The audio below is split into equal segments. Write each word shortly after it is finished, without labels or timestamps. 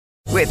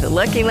With the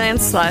Lucky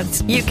Land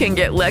Slots, you can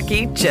get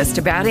lucky just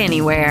about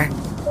anywhere.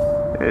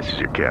 This is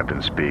your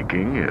captain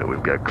speaking.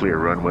 We've got clear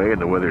runway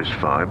and the weather's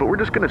fine, but we're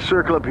just going to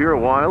circle up here a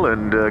while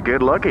and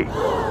get lucky.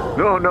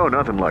 No,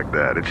 nothing like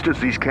that. It's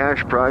just these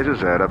cash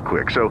prizes add up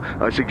quick. So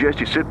I suggest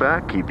you sit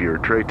back, keep your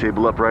tray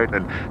table upright,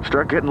 and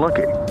start getting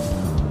lucky.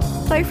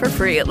 Play for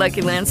free at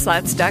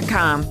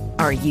LuckyLandSlots.com.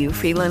 Are you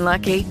feeling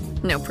lucky?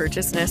 No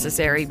purchase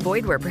necessary.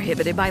 Void where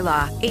prohibited by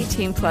law.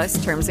 18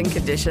 plus terms and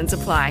conditions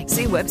apply.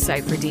 See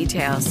website for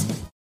details.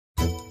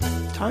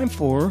 Time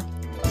for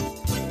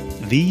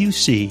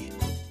VUC.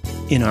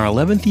 In our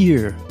 11th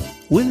year,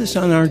 with us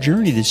on our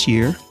journey this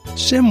year,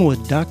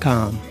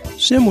 Simwood.com.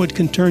 Simwood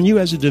can turn you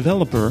as a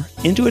developer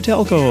into a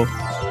telco.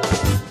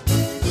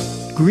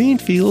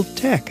 Greenfield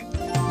Tech.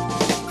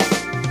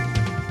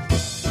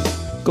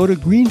 Go to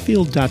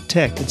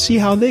greenfield.tech and see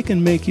how they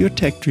can make your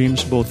tech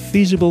dreams both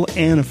feasible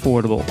and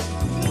affordable.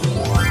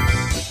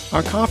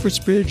 Our conference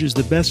bridge is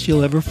the best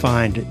you'll ever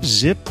find at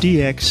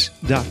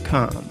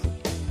zipdx.com.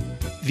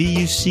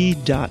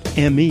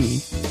 VUC.me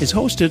is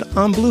hosted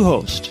on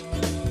Bluehost.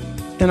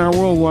 And our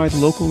worldwide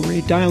local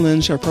rate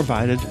dial-ins are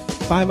provided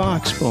by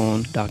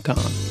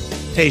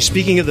Voxbone.com. Hey,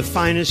 speaking of the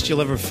finest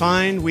you'll ever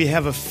find, we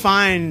have a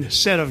fine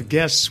set of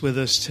guests with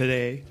us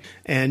today,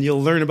 and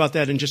you'll learn about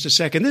that in just a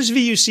second. This is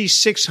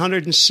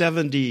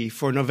VUC670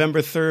 for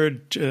November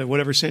 3rd,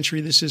 whatever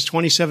century this is,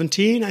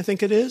 2017, I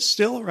think it is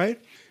still,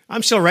 right?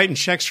 I'm still writing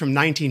checks from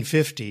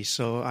 1950,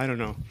 so I don't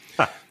know.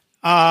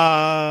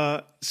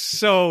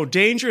 So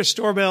Dangerous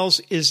Doorbells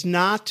is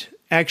not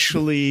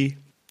actually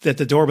that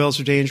the doorbells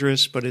are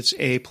dangerous, but it's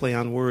a play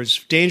on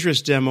words.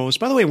 Dangerous demos.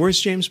 By the way,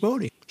 where's James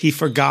Bodie? He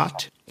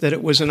forgot that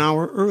it was an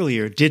hour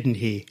earlier, didn't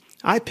he?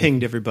 I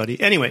pinged everybody.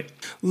 Anyway,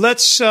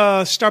 let's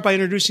start by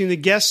introducing the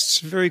guests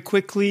very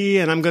quickly,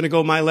 and I'm going to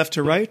go my left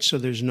to right, so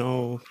there's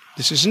no...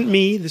 This isn't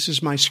me, this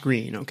is my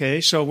screen, okay?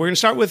 So we're going to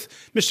start with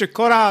Mr.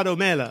 Corrado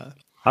Mela.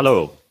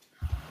 Hello.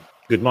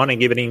 Good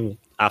morning, evening,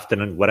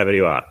 afternoon, wherever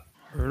you are.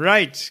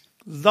 Right.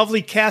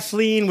 Lovely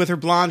Kathleen with her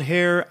blonde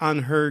hair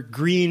on her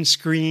green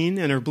screen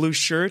and her blue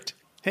shirt.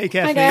 Hey,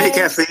 Kathleen. Hi, Hey,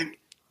 Kathleen.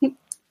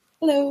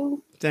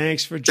 Hello.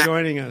 Thanks for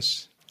joining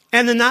us.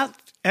 And the not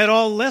at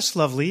all less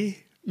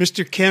lovely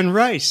Mr. Ken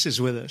Rice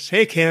is with us.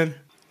 Hey, Ken.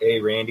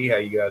 Hey, Randy. How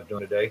you guys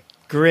doing today?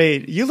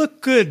 Great. You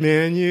look good,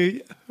 man.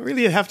 You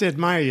really have to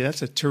admire you.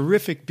 That's a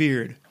terrific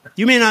beard.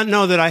 You may not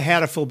know that I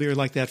had a full beard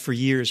like that for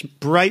years.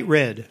 Bright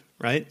red,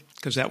 right?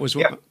 Because that was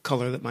what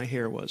color that my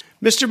hair was.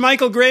 Mr.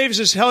 Michael Graves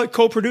is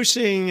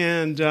co-producing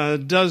and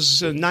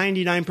does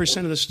 99%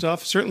 of the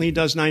stuff. Certainly he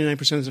does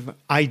 99% of the stuff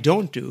I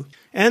don't do.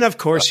 And, of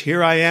course,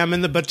 here I am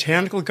in the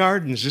Botanical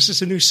Gardens. This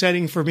is a new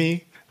setting for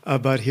me,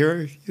 but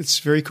here it's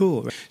very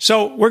cool.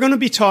 So we're going to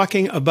be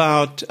talking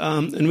about,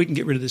 and we can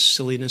get rid of this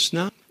silliness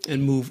now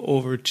and move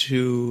over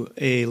to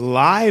a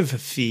live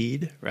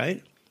feed,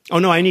 right? Oh,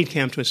 no, I need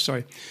Cam Twist,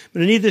 sorry.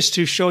 But I need this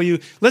to show you.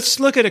 Let's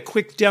look at a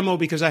quick demo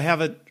because I have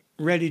it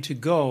ready to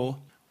go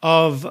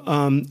of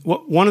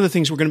one of the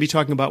things we're going to be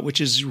talking about,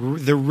 which is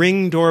the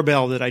Ring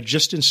doorbell that I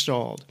just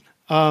installed.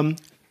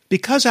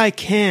 Because I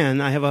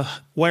have a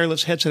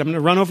wireless headset, I'm going to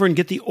run over and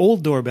get the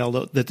old doorbell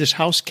that this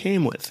house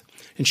came with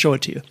and show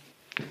it to you.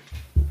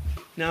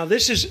 Now,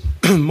 this is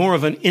more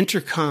of an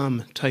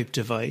intercom type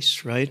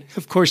device, right?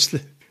 Of course,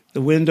 the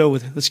window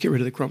with, let's get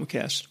rid of the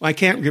Chromecast.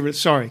 Can't get rid of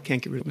the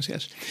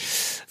Chromecast.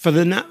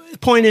 The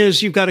point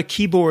is, you've got a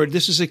keyboard.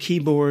 This is a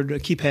keyboard, a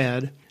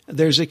keypad.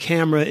 There's a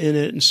camera in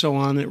it and so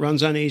on. It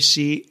runs on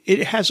AC.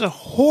 It has a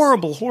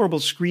horrible, horrible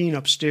screen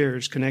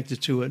upstairs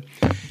connected to it.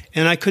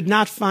 And I could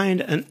not find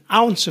an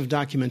ounce of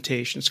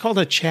documentation. It's called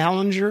a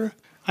Challenger.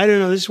 I don't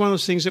know. This is one of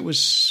those things that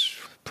was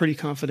pretty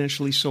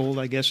confidentially sold,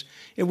 I guess.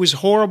 It was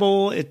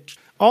horrible. It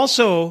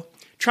also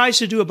tries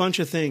to do a bunch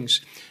of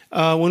things.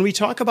 When we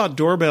talk about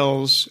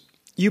doorbells,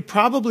 you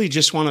probably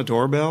just want a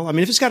doorbell. I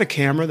mean, if it's got a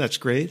camera, that's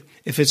great.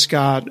 If it's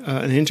got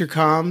an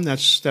intercom,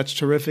 that's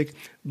terrific.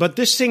 But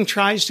this thing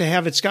tries to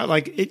have, it's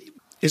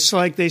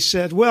like they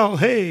said, well,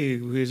 hey,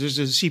 there's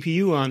a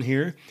CPU on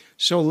here,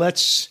 so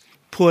let's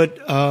put,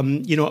 a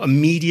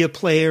media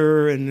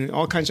player and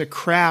all kinds of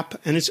crap.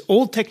 And it's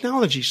old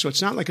technology, so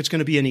it's not like it's going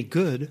to be any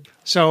good.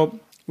 So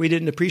we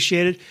didn't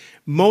appreciate it.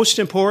 Most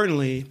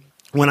importantly,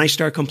 when I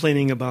start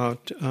complaining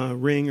about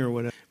Ring or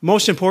whatever,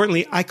 most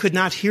importantly, I could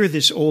not hear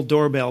this old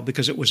doorbell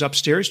because it was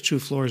upstairs, 2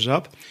 floors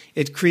up.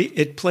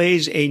 It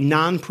plays a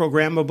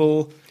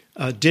non-programmable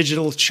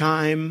digital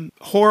chime,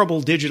 horrible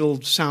digital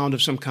sound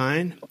of some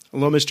kind.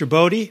 Hello, Mr.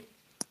 Bodie.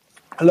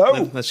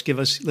 Hello. Let's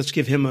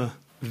give him a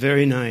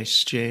very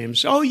nice,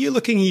 James. Oh, you're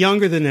looking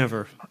younger than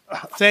ever.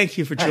 Thank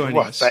you for joining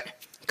us.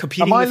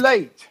 Am I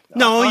late?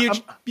 No,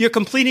 you're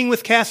completing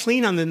with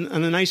Kathleen on the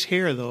nice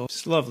hair, though.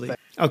 It's lovely.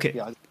 Okay.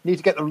 Yeah, I need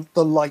to get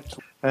the light,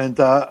 and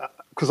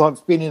because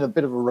I've been in a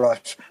bit of a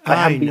rush. I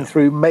haven't been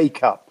through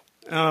makeup.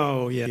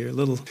 Oh yeah,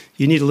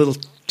 you need a little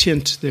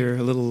tint there,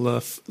 a little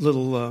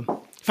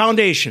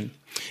foundation.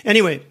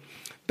 Anyway,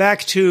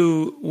 back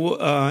to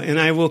and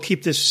I will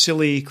keep this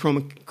silly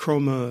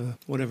chroma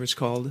whatever it's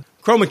called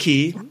chroma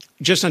key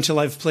just until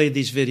I've played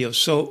these videos.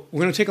 So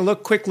we're going to take a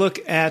quick look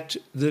at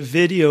the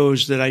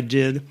videos that I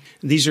did.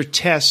 These are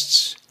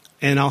tests,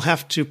 and I'll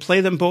have to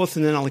play them both,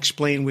 and then I'll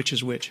explain which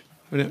is which.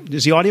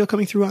 Is the audio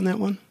coming through on that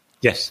one?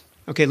 Yes.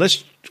 Okay, we're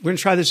going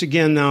to try this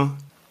again now.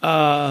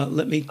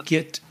 Let me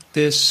get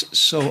this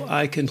so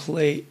I can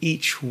play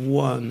each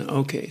one.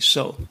 Okay,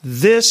 so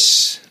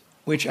this,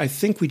 which I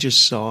think we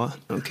just saw.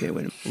 Okay,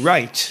 wait a minute.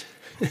 Right,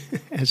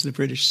 as the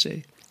British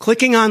say.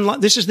 Clicking on,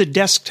 this is the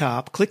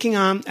desktop. Clicking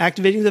on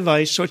activating the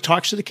device so it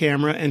talks to the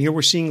camera, and here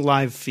we're seeing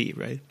live feed,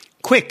 right?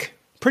 Quick,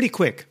 pretty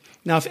quick.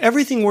 Now, if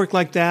everything worked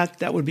like that,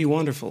 that would be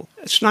wonderful.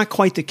 It's not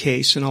quite the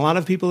case, and a lot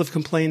of people have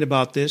complained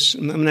about this.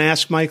 And I'm going to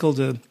ask Michael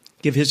to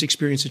give his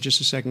experience in just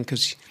a second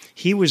because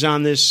he was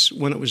on this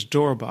when it was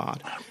Doorbells.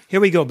 Here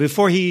we go.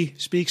 Before he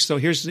speaks, though,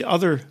 here's the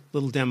other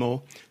little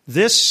demo.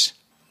 This,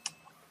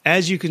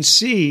 as you can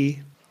see,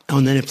 oh,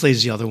 and then it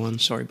plays the other one.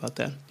 Sorry about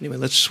that. Anyway,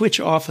 let's switch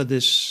off of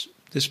this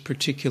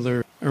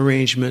particular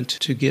arrangement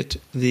to get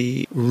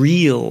the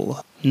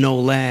real no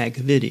lag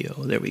video.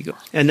 There we go.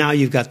 And now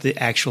you've got the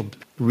actual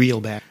real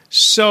back.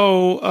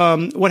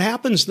 So what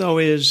happens, though,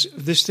 is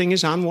this thing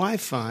is on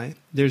Wi-Fi.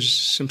 There's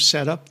some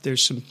setup.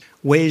 There's some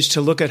ways to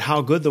look at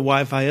how good the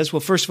Wi-Fi is. Well,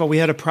 first of all, we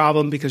had a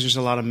problem because there's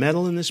a lot of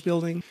metal in this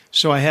building.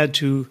 So I had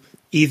to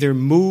either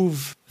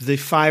move the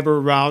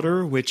fiber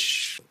router,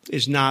 which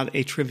is not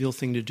a trivial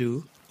thing to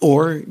do,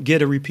 or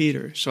get a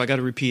repeater. So I got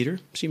a repeater.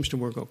 Seems to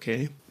work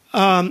okay.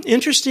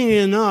 Interestingly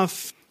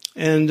enough,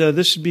 and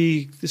this would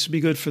be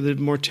good for the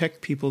more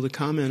tech people to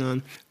comment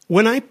on.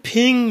 When I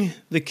ping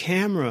the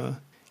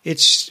camera,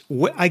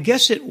 I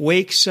guess it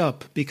wakes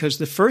up because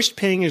the first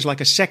ping is like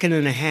a second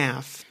and a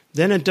half.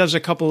 Then it does a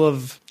couple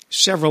of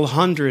several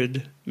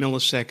hundred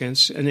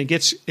milliseconds, and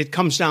it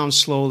comes down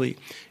slowly.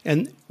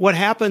 And what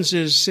happens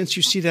is, since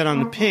you see that on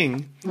the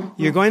ping,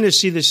 you're going to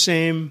see the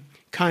same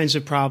kinds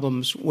of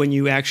problems when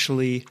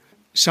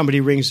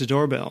somebody rings the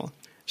doorbell.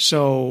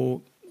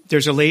 So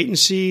there's a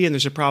latency and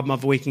there's a problem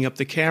of waking up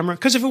the camera.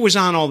 Because if it was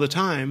on all the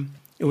time,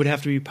 it would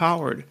have to be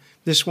powered.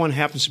 This one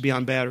happens to be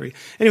on battery.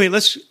 Anyway,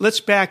 let's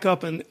back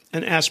up and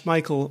ask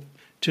Michael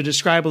to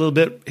describe a little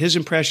bit his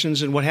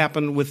impressions and what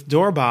happened with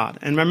Doorbells.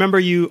 And remember,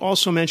 you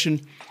also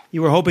mentioned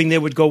you were hoping they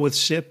would go with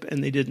SIP,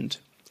 and they didn't.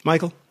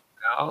 Michael?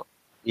 Well,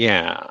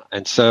 yeah.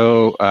 And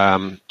so,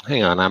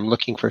 hang on. I'm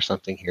looking for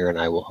something here,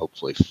 and I will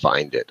hopefully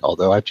find it.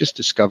 Although I've just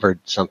discovered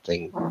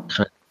something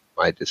kind of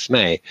my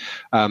dismay.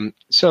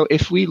 So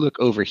if we look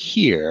over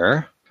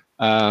here,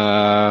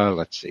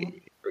 let's see.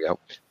 Here we go.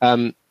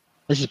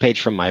 This is a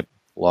page from my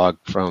blog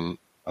from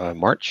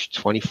March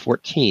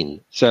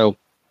 2014. So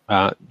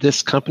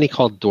this company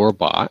called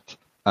Doorbells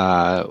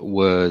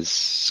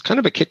was kind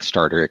of a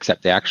Kickstarter,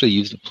 except they actually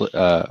used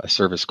a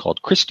service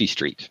called Christie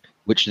Street,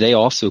 which they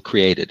also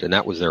created, and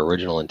that was their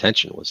original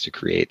intention, was to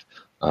create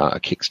a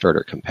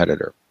Kickstarter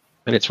competitor.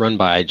 And it's run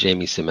by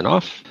Jamie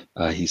Siminoff.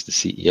 He's the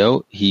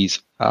CEO.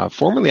 He's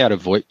formerly out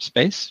of VoIP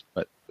space,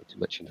 but not too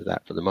much into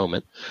that for the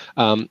moment.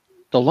 The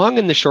long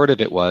and the short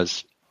of it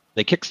was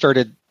they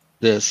kickstarted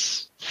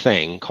this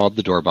thing called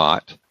the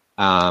Doorbells,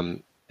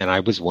 and I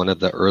was one of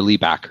the early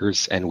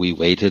backers, and we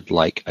waited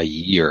like a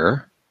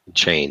year and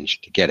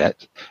change to get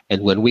it.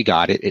 And when we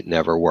got it, it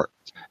never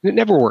worked. And it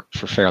never worked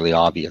for fairly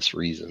obvious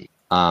reasons.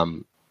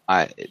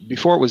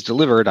 Before it was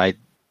delivered,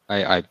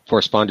 I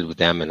corresponded with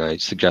them, and I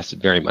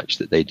suggested very much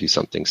that they do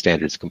something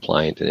standards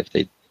compliant. And if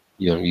they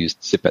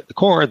used SIP at the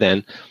core,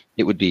 then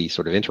it would be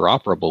sort of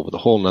interoperable with a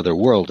whole other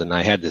world. And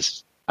I had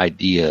this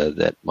idea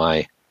that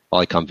my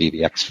Polycom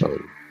VVX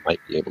phone might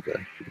be able to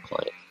do the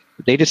client.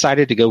 But they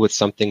decided to go with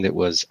something that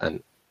was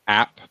an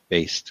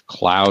app-based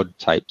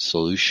cloud-type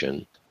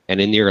solution.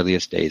 And in the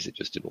earliest days, it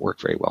just didn't work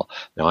very well.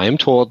 Now, I am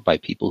told by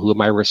people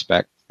whom I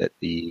respect that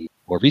the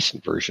more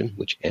recent version,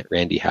 which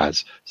Randy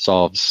has,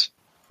 solves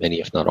many,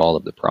 if not all,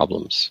 of the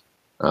problems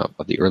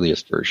of the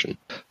earliest version.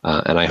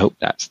 And I hope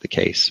that's the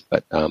case.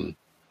 But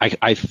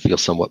I feel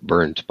somewhat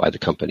burned by the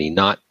company,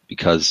 not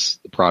because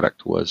the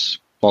product was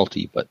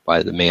faulty, but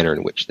by the manner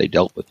in which they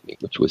dealt with me,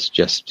 which was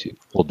just to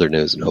hold their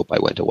nose and hope I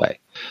went away.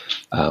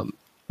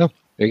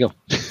 There you go.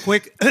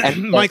 Quick,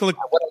 Michael.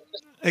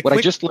 What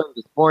I just learned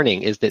this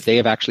morning is that they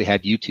have actually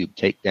had YouTube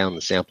take down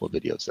the sample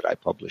videos that I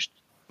published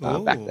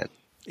back then.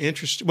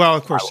 Interesting. Well,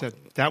 of course,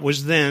 that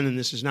was then, and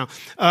this is now.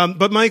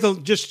 But Michael,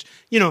 just,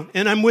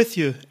 and I'm with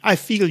you. I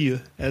feel you,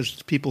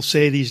 as people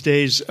say these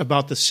days,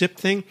 about the SIP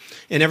thing.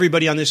 And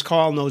everybody on this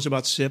call knows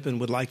about SIP and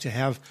would like to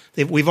have,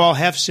 we've all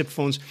have SIP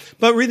phones.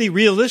 But really,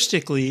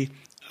 realistically,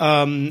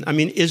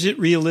 is it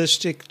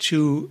realistic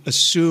to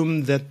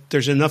assume that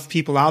there's enough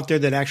people out there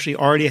that actually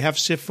already have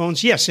SIP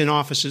phones? Yes, in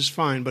offices,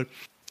 fine. But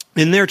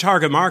in their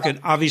target market,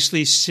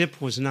 obviously, SIP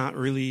was not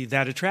really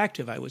that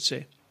attractive, I would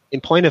say. In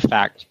point of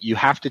fact, you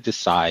have to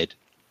decide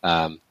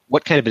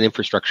what kind of an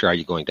infrastructure are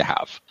you going to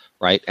have,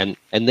 right? And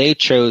they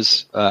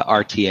chose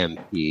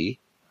RTMP,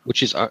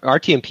 which is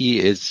RTMP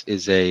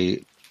is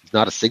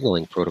not a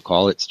signaling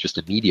protocol; it's just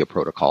a media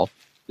protocol.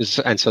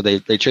 And so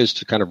they chose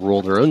to kind of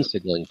roll their own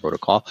signaling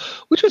protocol,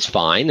 which was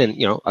fine.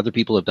 And other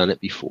people have done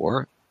it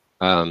before.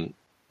 The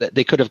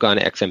They could have gone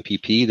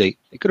XMPP. They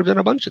could have done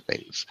a bunch of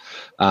things.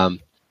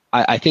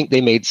 I think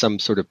they made some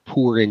sort of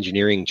poor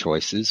engineering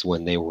choices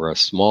when they were a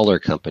smaller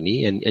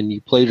company, and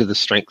you play to the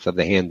strength of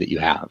the hand that you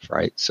have,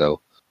 right?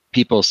 So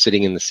people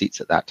sitting in the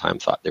seats at that time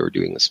thought they were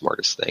doing the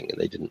smartest thing, and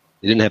they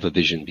didn't have a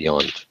vision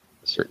beyond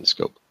a certain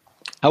scope.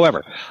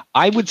 However,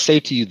 I would say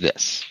to you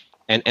this,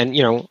 and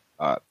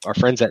our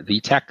friends at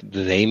VTech,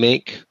 they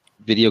make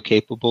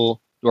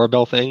video-capable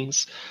doorbell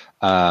things.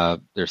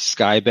 There's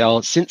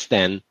Skybell.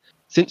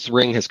 Since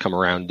Ring has come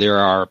around, there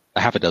are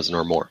a half a dozen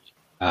or more.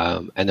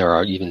 And there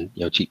are even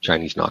cheap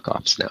Chinese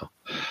knockoffs now.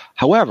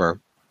 However,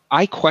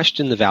 I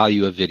question the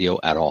value of video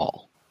at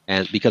all,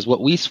 and because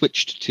what we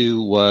switched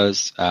to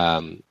was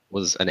an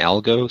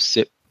Algo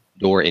SIP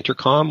door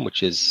intercom,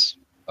 which was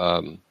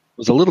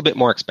a little bit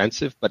more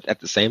expensive, but at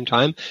the same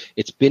time,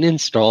 it's been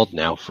installed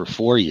now for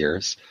 4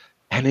 years,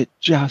 and it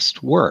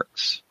just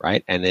works,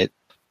 right? And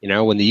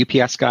when the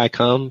UPS guy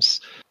comes,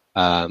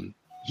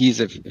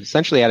 he's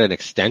essentially at an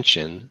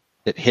extension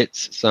that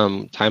hits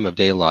some time of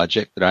day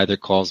logic that either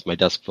calls my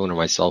desk phone or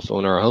my cell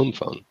phone or a home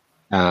phone.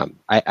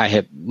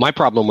 My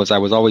problem was I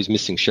was always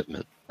missing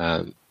shipment,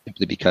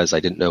 simply because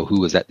I didn't know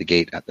who was at the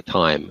gate at the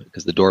time,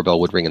 because the doorbell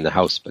would ring in the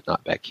house but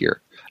not back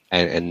here.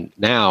 And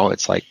now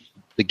it's like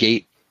the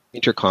gate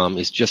intercom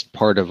is just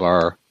part of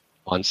our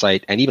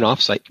on-site and even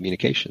off-site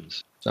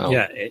communications. So,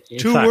 yeah,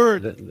 two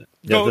words.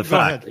 The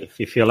fact,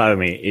 if you allow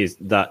me, is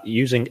that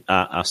using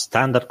a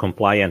standard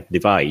compliant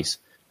device,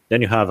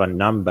 then you have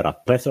a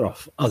plethora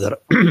of other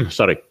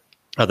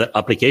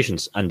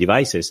applications and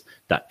devices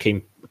that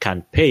can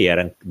pair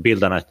and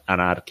build an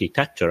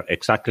architecture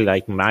exactly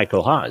like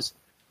Michael has.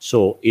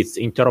 So it's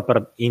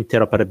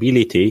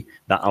interoperability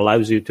that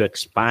allows you to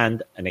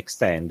expand and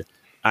extend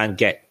and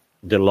get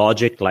the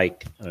logic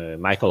like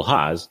Michael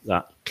has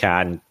that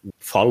can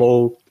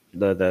follow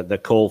the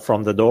call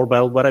from the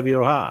doorbell wherever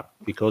you are,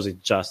 because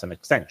it's just an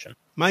extension.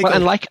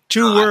 Michael,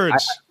 two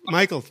words.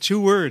 Michael,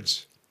 2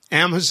 words.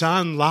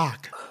 Amazon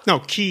lock. No,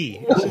 key.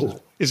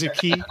 Is it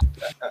key?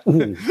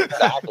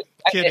 Exactly.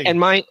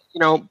 And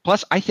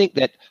plus I think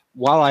that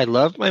while I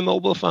love my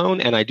mobile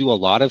phone and I do a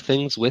lot of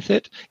things with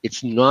it,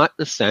 it's not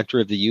the center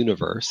of the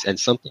universe, and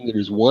something that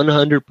is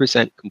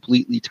 100%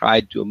 completely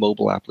tied to a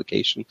mobile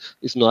application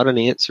is not an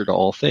answer to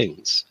all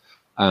things.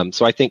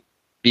 So I think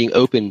being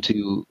open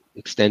to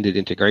extended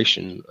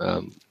integration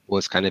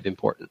was kind of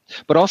important.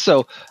 But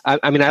also,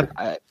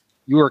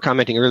 you were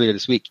commenting earlier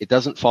this week, it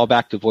doesn't fall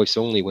back to voice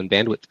only when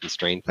bandwidth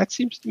constrained. That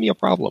seems to me a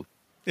problem.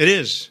 It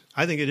is.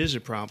 I think it is a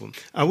problem.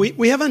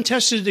 We haven't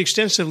tested it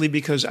extensively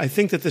because I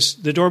think that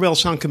the doorbell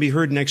sound can be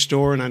heard next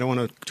door, and I don't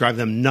want to drive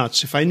them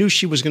nuts. If I knew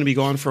she was going to be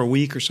gone for a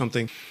week or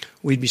something,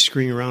 we'd be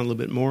screwing around a little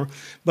bit more.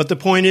 But the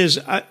point is,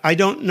 I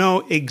don't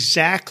know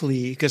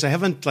exactly, because I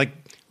haven't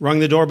rung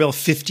the doorbell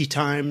 50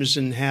 times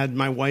and had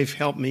my wife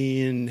help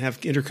me and have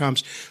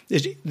intercoms.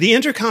 The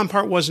intercom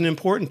part wasn't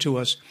important to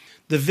us.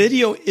 The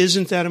video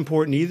isn't that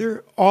important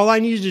either. All I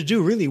needed to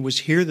do really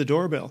was hear the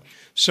doorbell.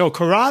 So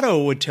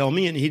Corrado would tell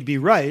me, and he'd be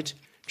right,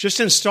 just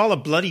install a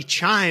bloody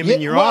chime in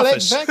your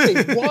office.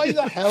 Exactly. Why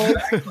the hell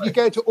did you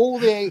go to all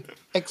the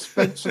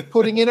expense of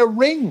putting in a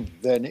ring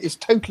then? It's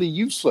totally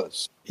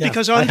useless. Yeah,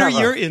 because under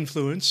your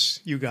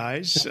influence, you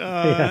guys. All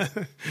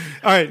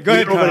right, go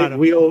ahead, Corrado.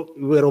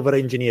 We're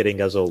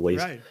over-engineering as always.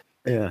 Right.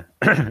 Yeah.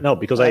 No,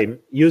 because I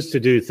used to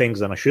do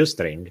things on a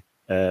shoestring.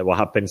 What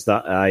happens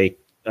that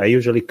I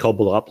usually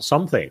cobble up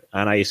something,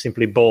 and I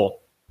simply bought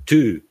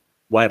 2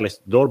 wireless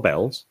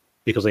doorbells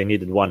because I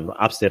needed one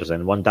upstairs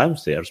and one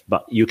downstairs,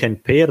 but you can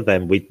pair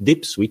them with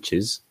dip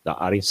switches that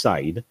are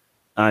inside,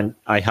 and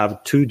I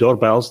have 2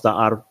 doorbells that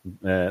are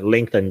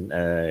linked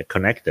and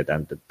connected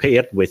and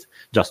paired with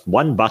just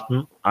one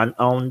button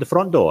on the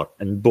front door,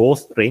 and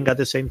both ring at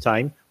the same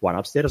time, one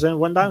upstairs and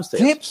one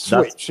downstairs. Dip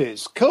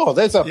switches? God,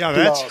 there's a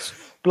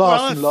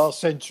blast from last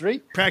century.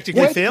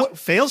 Practically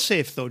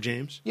fail-safe, though,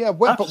 James. Yeah,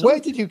 but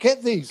where did you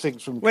get these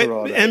things from,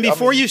 Corrado? And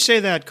before you say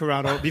that,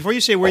 Corrado, before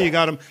you say where you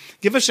got them,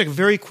 give us a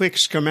very quick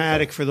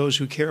schematic for those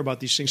who care about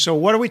these things. So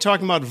what are we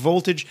talking about,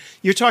 voltage?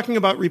 You're talking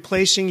about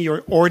replacing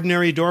your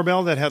ordinary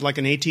doorbell that had like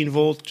an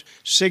 18-volt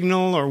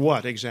signal, or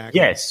what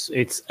exactly? Yes,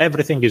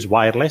 everything is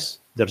wireless.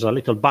 There's a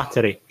little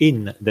battery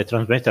in the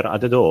transmitter at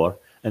the door,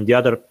 and the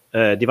other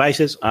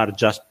devices are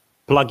just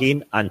plug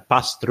in and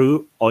pass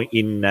through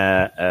in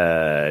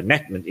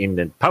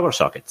the power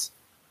sockets.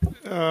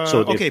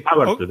 So they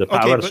power to the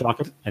power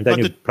socket, and then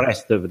you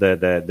press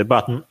the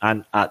button,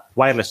 and a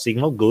wireless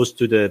signal goes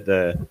to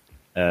the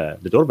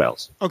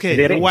doorbells.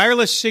 Okay, the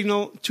wireless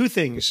signal. 2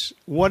 things.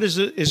 What is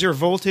it? Is there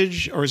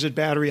voltage or is it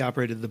battery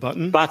operated? The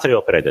button. Battery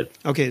operated.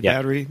 Okay, yeah.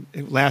 Battery.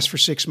 It lasts for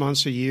 6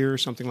 months, a year, or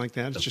something like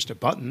that. It's just a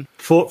button.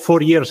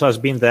 4 years has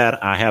been there.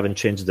 I haven't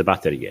changed the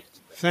battery yet.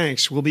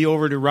 Thanks. We'll be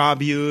over to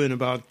rob you in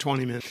about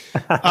 20 minutes.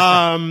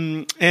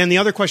 And the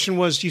other question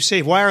was, you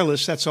say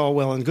wireless, that's all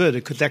well and good.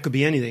 That could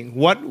be anything.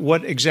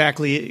 What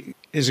exactly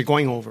is it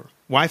going over?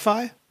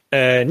 Wi-Fi?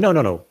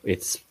 No.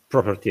 It's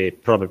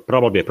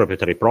probably a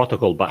proprietary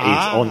protocol, but it's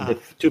on the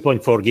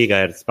 2.4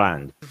 gigahertz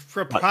band.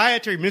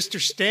 Proprietary, Mr.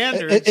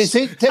 Standards. Is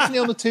it definitely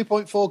on the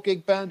 2.4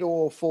 gig band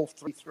or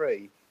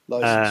 433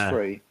 license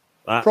free?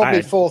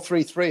 Probably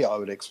 433, I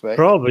would expect.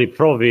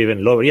 Probably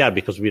even lower. Yeah,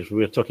 because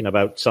we're talking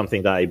about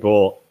something that I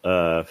bought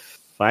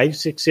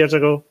 5-6 years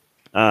ago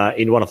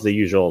in one of the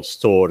usual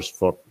stores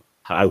for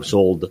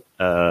household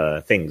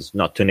things,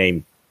 not to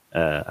name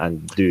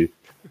and do.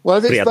 Well,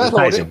 if it's that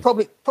old, it'd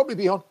probably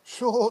be on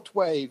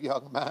shortwave,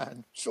 young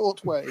man.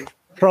 Shortwave.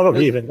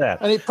 Probably even that.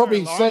 And it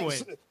probably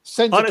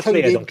sends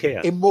Honestly, a I don't code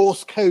care. in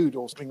Morse code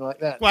or something like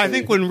that. Well, I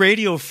think when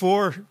Radio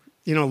 4,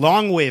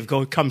 long wave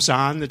comes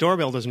on, the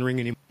doorbell doesn't ring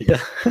anymore.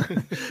 Yeah.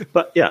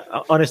 But yeah,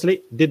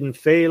 honestly, didn't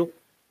fail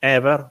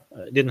ever.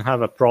 Didn't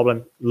have a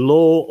problem.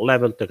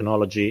 Low-level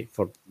technology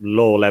for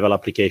low-level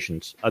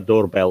applications. A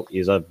doorbell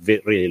is a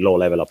really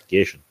low-level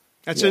application.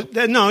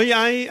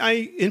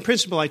 I in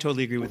principle, I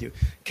totally agree with you.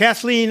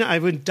 Kathleen,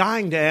 I've been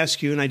dying to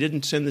ask you, and I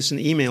didn't send this in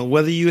the email,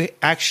 whether you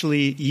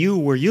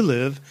where you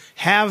live,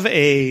 have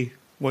a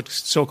what's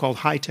so-called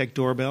high-tech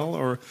doorbell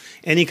or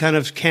any kind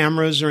of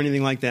cameras or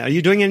anything like that. Are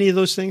you doing any of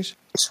those things?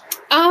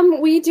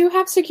 We do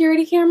have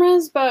security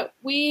cameras, but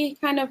we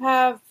kind of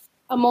have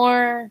a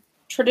more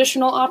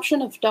traditional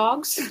option of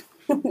dogs.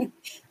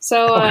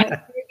 So it's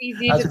very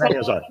easy to put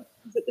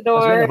at the door.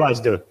 As many of us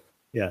do.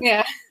 Yeah.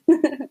 Yeah.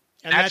 And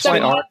that's why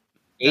our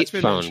 8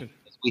 phone.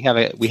 We have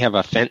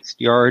a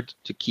fenced yard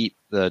to keep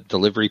the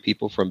delivery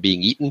people from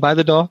being eaten by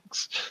the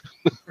dogs.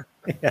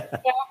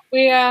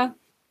 Yeah,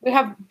 we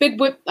have big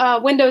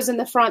windows in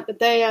the front that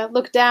they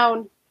look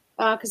down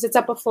because it's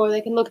up a floor. They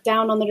can look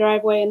down on the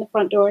driveway and the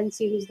front door and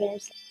see who's there.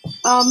 So.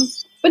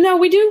 But no,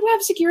 we do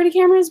have security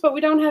cameras, but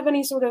we don't have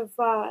any sort of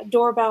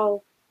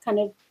doorbell kind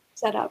of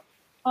setup.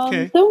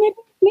 Okay. So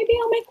maybe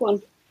I'll make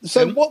one.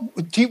 So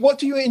what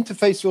do you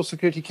interface your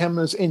security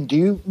cameras in? Do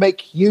you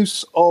make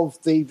use of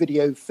the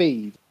video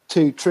feed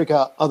to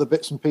trigger other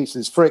bits and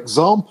pieces? For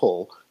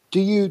example, do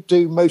you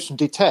do motion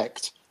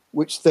detect,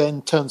 which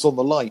then turns on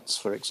the lights,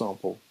 for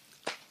example?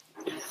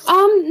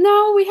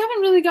 No, we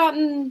haven't really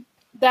gotten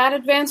that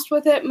advanced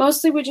with it.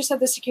 Mostly we just have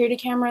the security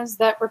cameras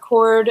that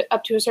record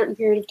up to a certain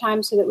period of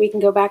time so that we can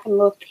go back and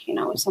look,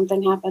 if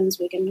something happens,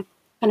 we can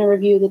kind of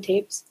review the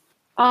tapes.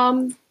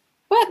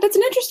 But that's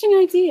an interesting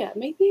idea.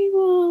 Maybe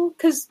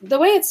because the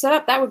way it's set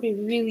up, that would be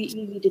really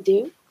easy to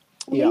do.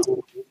 Yeah.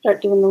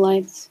 Start doing the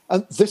lights.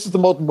 And this is the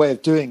modern way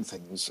of doing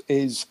things,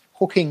 is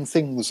hooking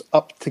things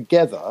up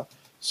together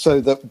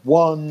so that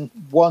one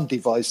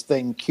device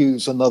then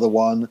cues another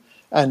one,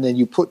 and then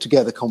you put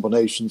together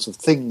combinations of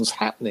things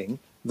happening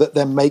that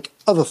then make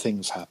other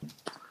things happen.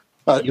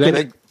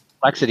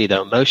 Complexity,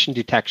 though. Motion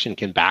detection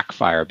can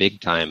backfire big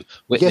time.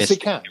 Yes,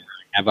 it can.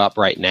 I have up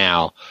right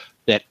now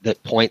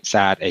that points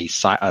at a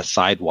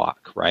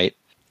sidewalk, right?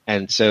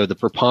 And so the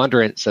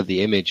preponderance of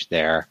the image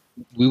there,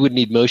 we would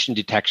need motion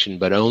detection,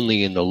 but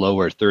only in the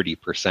lower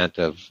 30%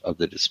 of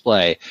the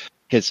display,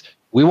 because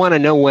we want to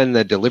know when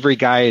the delivery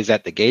guy is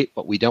at the gate,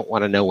 but we don't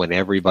want to know when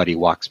everybody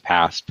walks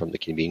past from the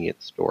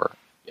convenience store,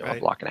 a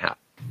block and a half.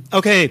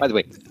 Okay. By the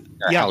way,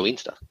 Halloween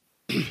stuff.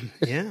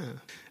 Yeah.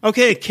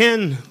 Okay,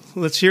 Ken,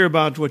 let's hear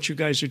about what you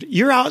guys are doing.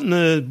 You're out in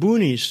the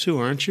boonies too,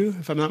 aren't you,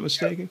 if I'm not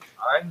mistaken?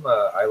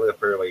 I live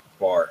fairly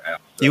far out.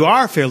 So you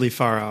are fairly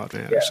far out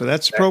now, so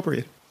that's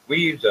appropriate. We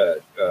use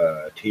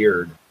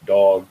tiered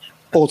dogs.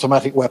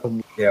 Automatic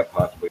weapons. Yeah,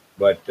 possibly.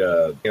 But,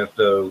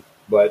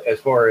 but as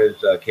far as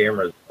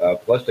cameras,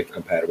 plus the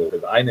compatible,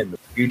 because I'm in the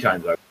few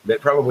times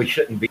that probably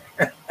shouldn't be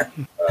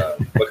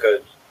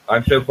because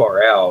I'm so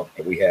far out.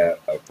 We have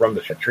from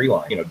the tree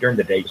line. During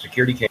the day,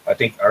 security cam. I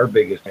think our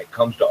biggest when it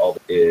comes to all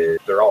is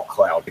they're all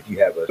cloud. If you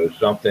have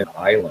something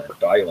island,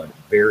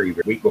 very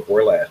week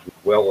before last,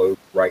 well over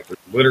right,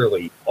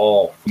 literally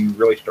all. You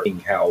really start seeing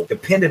how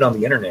dependent on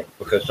the internet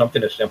because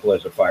something as simple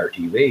as a Fire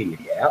TV,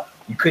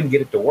 you couldn't get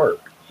it to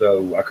work.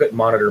 So I couldn't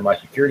monitor my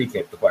security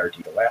cam with the Fire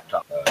TV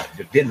laptop.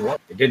 It didn't work.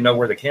 It didn't know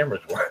where the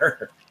cameras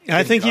were.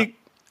 I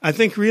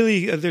think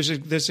really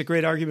there's a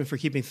great argument for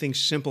keeping things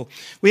simple.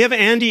 We have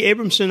Andy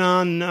Abramson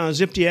on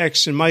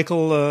ZipDX, and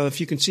Michael,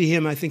 if you can see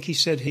him, I think he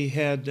said he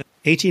had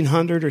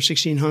 1800 or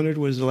 1600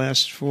 was the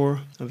last 4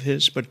 of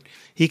his, but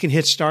he can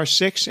hit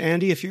 *6.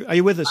 Andy, are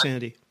you with us,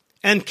 Andy?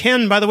 And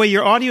Ken, by the way,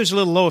 your audio is a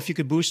little low. If you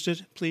could boost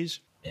it,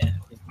 please. Yeah.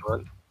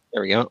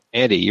 There we go.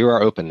 Andy, you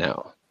are open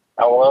now.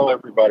 Hello,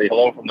 everybody.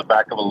 Hello from the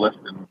back of a lift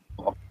in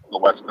the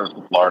west coast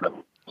of Florida.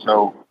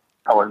 So,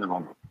 how is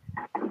everyone?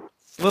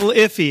 A little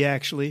iffy,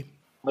 actually.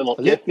 Little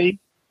iffy?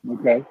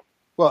 Okay.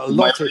 Well, a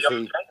lot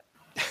iffy.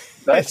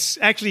 It's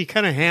actually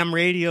kind of ham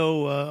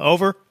radio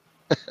over.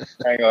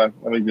 Hang on.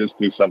 Let me just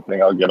do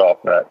something. I'll get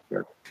off that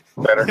here.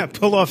 Better? Yeah,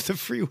 pull off the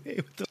freeway.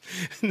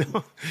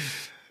 No.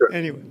 Sure.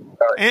 Anyway.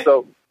 All right.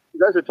 So,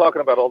 you guys are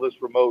talking about all this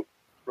remote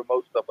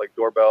stuff like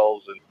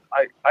doorbells. And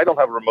I don't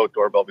have a remote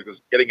doorbell because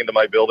getting into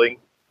my building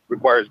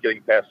requires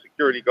getting past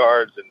security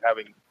guards and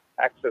having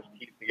access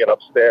keys to get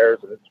upstairs.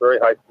 And it's very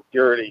high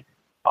security,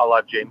 a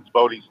la James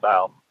Bodie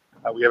style.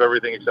 We have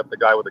everything except the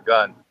guy with a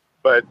gun.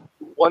 But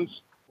once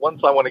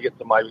I want to get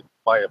to my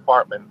my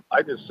apartment,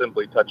 I just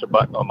simply touch a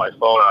button on my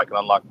phone and I can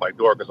unlock my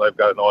door because I've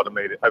got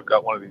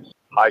one of these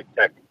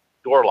high-tech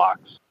door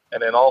locks.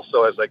 And then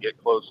also as I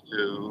get close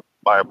to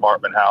my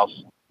apartment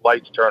house,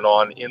 lights turn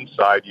on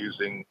inside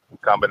using a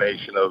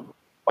combination of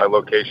my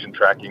location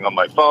tracking on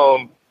my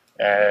phone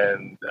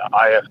and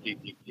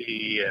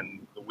IFTTT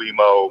and the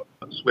Wemo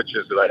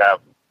switches that I have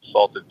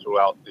salted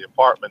throughout the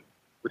apartment,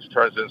 which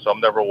turns in so I'm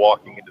never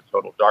walking into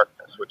total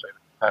darkness, which I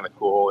think is kind of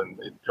cool. And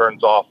it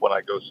turns off when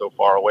I go so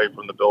far away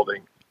from the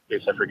building in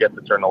case I forget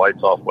to turn the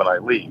lights off when I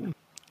leave.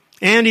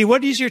 Andy,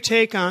 what is your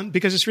take on,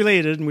 because it's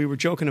related, and we were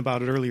joking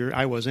about it earlier,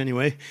 I was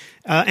anyway,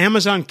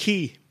 Amazon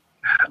Key?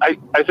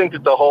 I think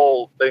that the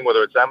whole thing,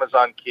 whether it's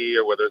Amazon Key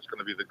or whether it's going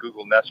to be the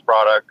Google Nest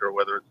product or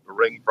whether it's the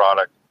Ring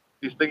product,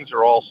 these things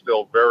are all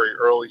still very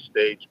early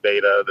stage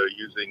beta. They're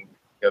using,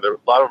 a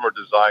lot of them are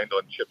designed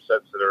on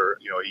chipsets that are,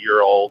 a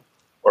year old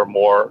or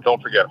more.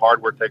 Don't forget,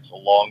 hardware takes a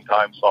long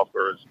time.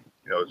 Software is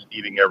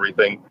eating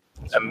everything.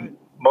 And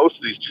most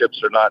of these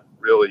chips are not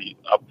really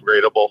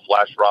upgradable,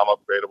 flash ROM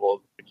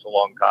upgradable. It takes a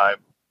long time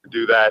to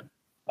do that.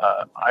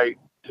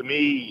 To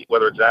me,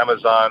 whether it's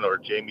Amazon or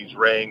Jamie's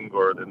Ring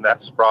or the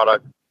Nest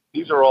product,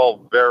 these are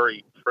all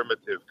very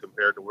primitive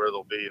compared to where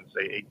they'll be in,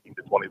 say, 18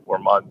 to 24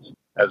 months,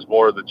 as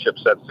more of the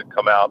chipsets that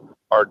come out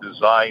are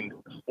designed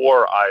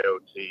for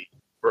IoT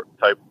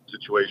type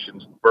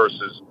situations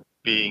versus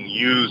being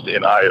used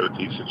in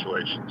IoT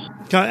situations.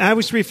 I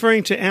was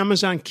referring to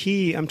Amazon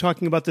Key. I'm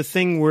talking about the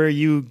thing where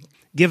you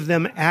give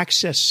them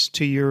access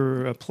to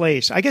your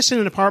place. I guess in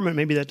an apartment,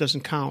 maybe that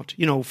doesn't count,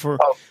 for...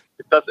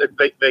 It does.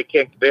 They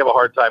can't. They have a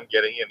hard time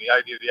getting in. The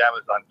idea of the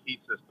Amazon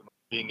Key system,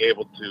 being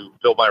able to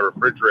fill my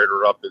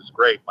refrigerator up, is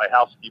great. My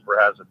housekeeper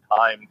has a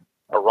timed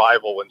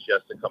arrival when she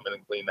has to come in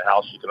and clean the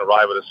house. She can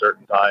arrive at a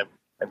certain time,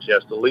 and she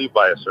has to leave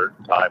by a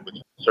certain time, which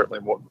is certainly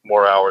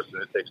more hours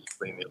than it takes to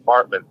clean the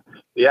apartment.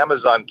 The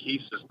Amazon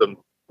Key system,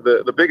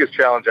 the biggest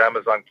challenge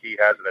Amazon Key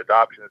has in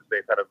adoption is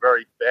they've had a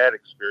very bad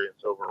experience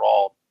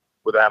overall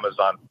with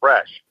Amazon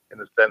Fresh, in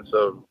the sense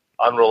of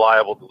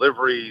unreliable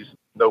deliveries,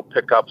 no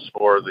pickups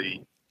for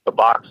the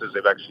boxes.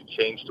 They've actually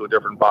changed to a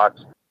different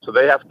box. So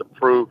they have to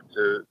prove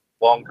to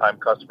longtime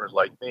customers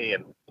like me,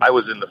 and I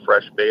was in the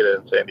Fresh beta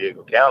in San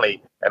Diego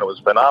County, and it was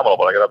phenomenal.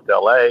 But I got up to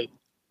LA,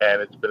 and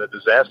it's been a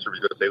disaster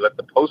because they let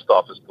the post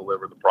office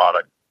deliver the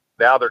product.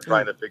 Now they're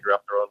trying to figure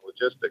out their own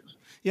logistics.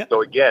 Yep.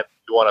 So again, do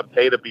you want to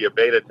pay to be a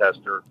beta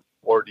tester,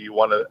 or do you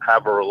want to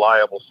have a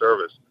reliable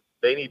service?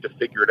 They need to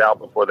figure it out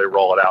before they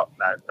roll it out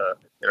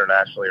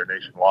internationally or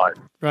nationwide.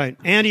 Right.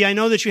 Andy, I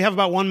know that you have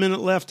about 1 minute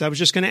left. I was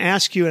just going to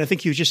ask you, and I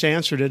think you just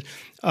answered it.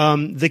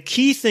 The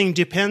key thing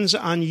depends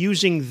on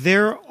using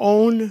their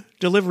own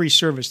delivery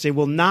service. They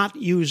will not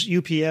use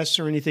UPS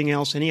or anything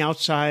else, any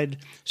outside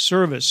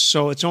service.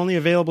 So it's only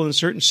available in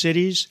certain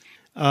cities.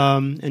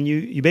 And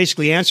you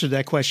basically answered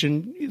that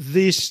question.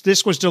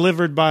 This was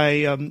delivered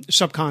by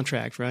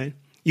subcontract, right?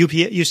 UPS.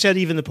 You said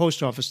even the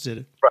post office did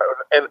it. Right.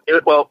 And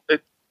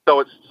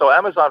So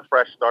Amazon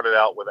Fresh started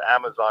out with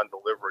Amazon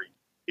delivery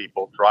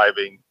people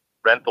driving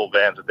rental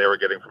vans that they were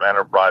getting from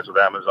Enterprise with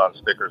Amazon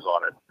stickers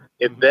on it.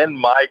 It then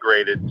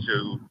migrated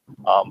to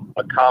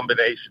a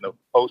combination of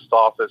post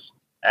office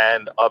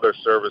and other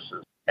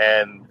services.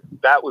 And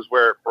that was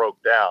where it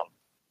broke down.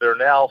 They're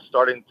now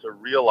starting to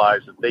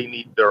realize that they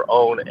need their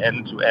own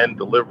end-to-end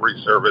delivery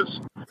service.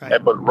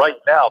 Right. But right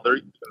now, when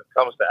it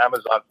comes to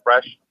Amazon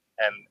Fresh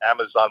and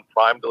Amazon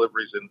Prime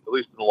deliveries, at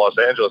least in the Los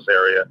Angeles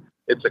area,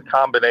 it's a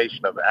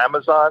combination of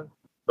Amazon,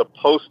 the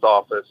post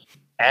office,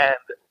 and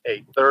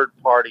a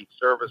third-party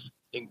service,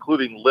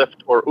 including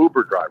Lyft or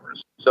Uber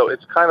drivers. So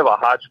it's kind of a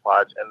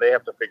hodgepodge, and they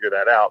have to figure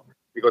that out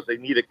because they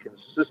need a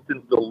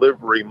consistent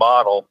delivery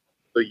model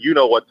so you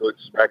know what to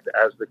expect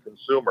as the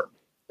consumer.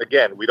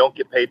 Again, we don't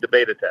get paid to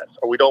beta test,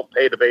 or we don't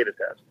pay to beta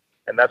test,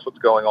 and that's what's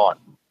going on.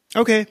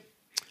 Okay.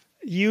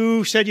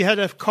 You said you had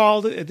a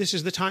call. This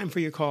is the time for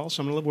your call,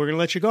 so we're going to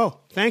let you go.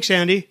 Thanks,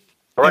 Andy.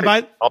 All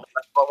right. I'll be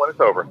back when it's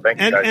over.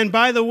 Thank you, guys. And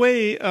by the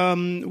way,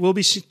 we'll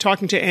be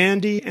talking to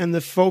Andy and the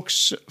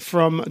folks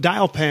from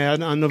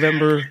Dialpad on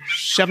November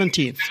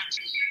 17th.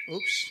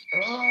 Oops.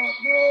 No.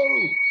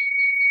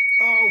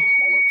 Oh,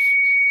 bollocks.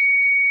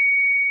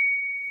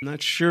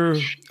 Not sure.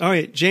 All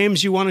right,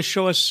 James, you want to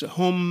show us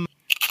some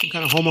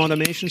kind of home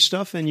automation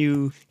stuff, and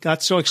you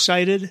got so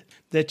excited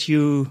that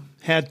you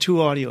had two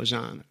audios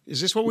on.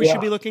 Is this what we should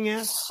be looking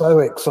at? So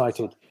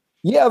excited.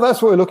 Yeah,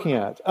 that's what we're looking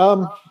at.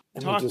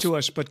 Talk to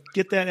us, but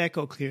get that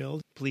echo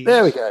killed, please.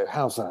 There we go.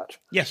 How's that?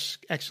 Yes,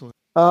 excellent.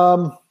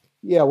 What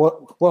I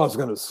was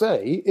going to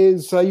say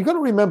is you've got to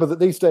remember that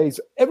these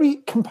days, every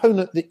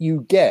component that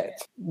you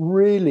get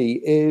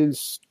really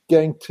is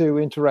going to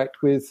interact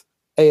with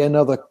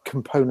another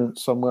component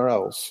somewhere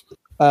else.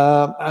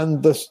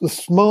 And the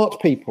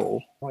smart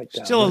people...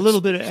 Still a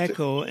little bit of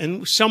echo.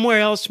 And somewhere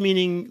else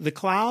meaning the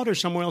cloud or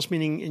somewhere else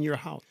meaning in your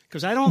house?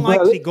 Because I don't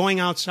like the going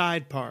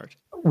outside part.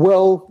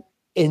 Well...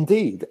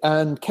 Indeed,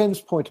 and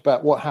Ken's point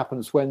about what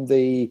happens when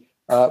the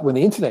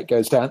internet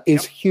goes down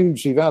is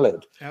hugely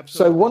valid.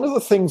 Absolutely. So one of the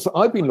things that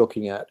I've been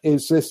looking at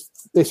is this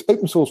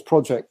open source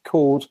project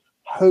called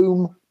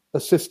Home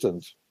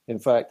Assistant. In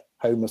fact,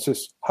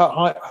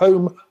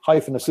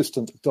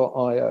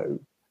 home-assistant.io.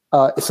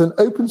 It's an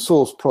open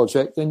source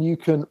project, and you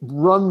can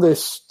run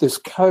this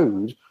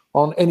code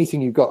on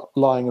anything you've got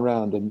lying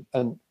around,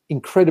 and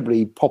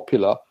incredibly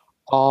popular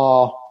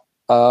are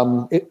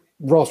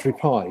Raspberry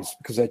Pis,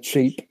 because they're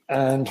cheap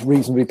and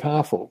reasonably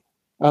powerful.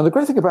 And the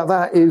great thing about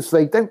that is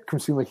they don't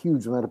consume a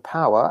huge amount of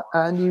power,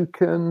 and you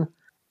can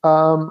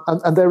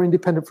and they're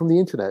independent from the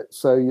internet,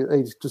 so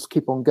they just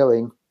keep on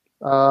going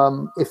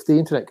if the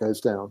internet goes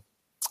down.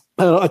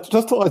 And I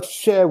just thought I'd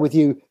share with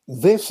you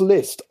this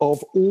list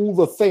of all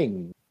the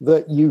things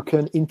that you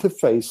can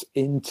interface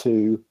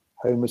into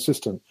Home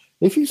Assistant.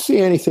 If you see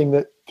anything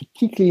that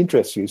particularly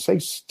interests you, say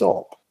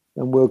stop,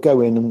 and we'll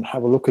go in and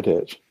have a look at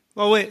it.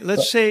 Well, wait.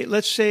 Let's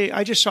say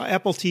I just saw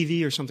Apple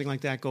TV or something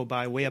like that go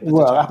by way up at the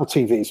Well, top. Apple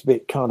TV is a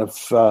bit kind of.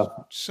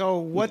 So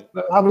what?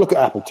 Have a look at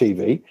Apple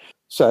TV.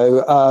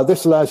 So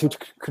this allows you to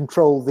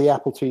control the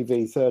Apple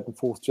TV 3rd and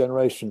 4th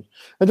generation.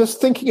 And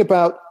just thinking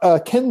about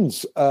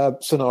Ken's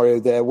scenario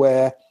there,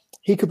 where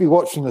he could be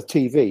watching the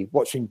TV,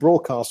 watching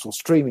broadcast or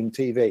streaming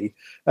TV,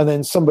 and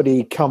then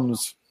somebody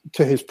comes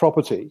to his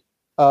property.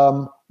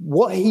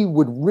 What he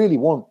would really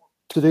want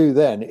to do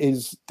then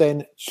is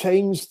then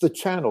change the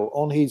channel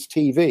on his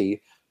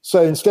TV.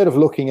 So instead of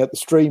looking at the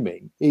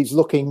streaming, he's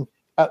looking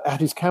at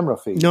his camera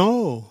feed.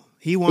 No,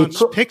 he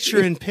wants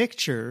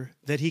picture-in-picture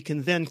that he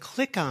can then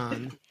click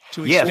on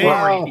to expand. Yes,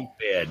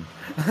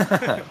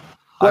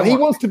 well, he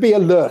wants to be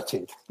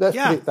alerted. Let's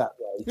put it that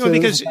way. You know,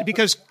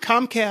 because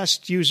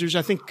Comcast users,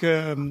 I think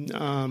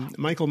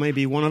Michael may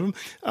be one of them,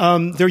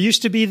 there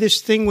used to be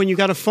this thing when you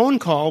got a phone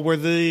call where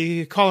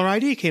the caller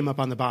ID came up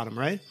on the bottom,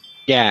 right?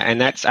 Yeah, and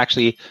that's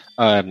actually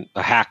a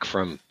hack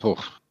from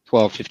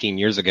 12, 15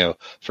 years ago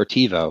for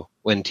TiVo.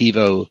 When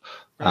TiVo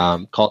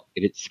called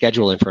its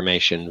schedule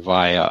information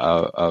via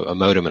a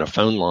modem and a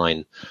phone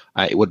line,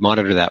 it would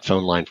monitor that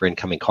phone line for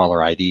incoming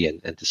caller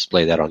ID and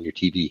display that on your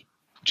TV.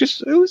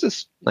 It was a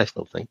nice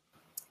little thing.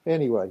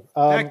 Anyway,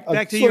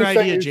 back to your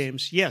idea,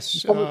 James.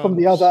 Yes. From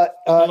the other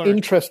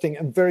interesting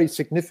and very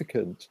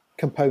significant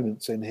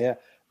components in here,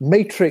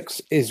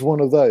 Matrix is one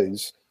of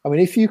those. I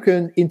mean, if you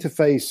can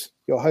interface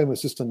your Home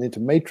Assistant into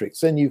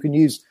Matrix, then you can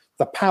use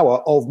the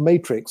power of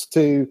Matrix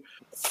to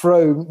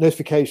throw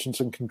notifications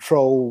and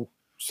control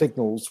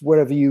signals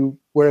wherever you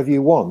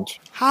want.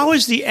 How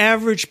is the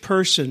average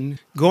person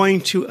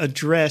going to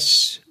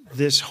address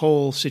this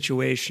whole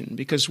situation?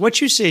 Because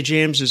what you say,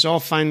 James, is all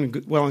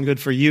fine, well and good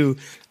for you.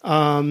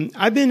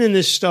 I've been in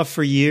this stuff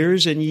for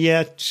years, and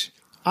yet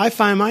I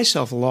find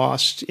myself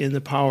lost in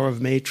the power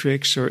of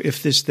Matrix, or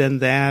if this, then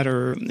that,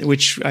 or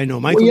which I know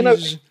Michael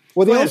uses.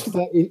 Well, the answer to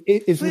that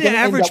is the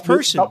average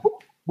person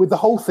with the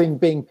whole thing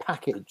being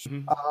packaged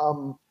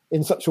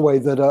in such a way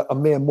that a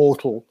mere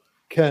mortal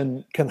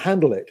can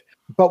handle it.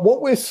 But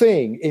what we're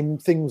seeing in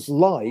things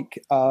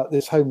like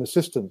this Home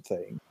Assistant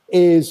thing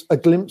is a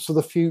glimpse of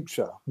the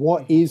future,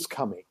 what is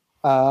coming.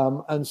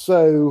 And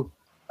so,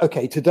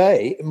 okay,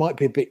 today it might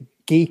be a bit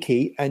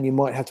geeky and you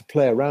might have to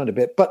play around a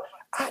bit. But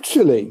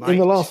actually, in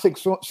the last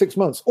 6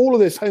 months, all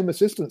of this Home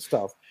Assistant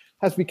stuff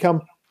has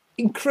become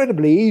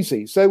incredibly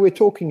easy. So we're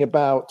talking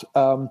about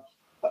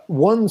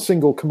one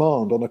single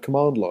command on a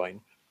command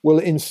line will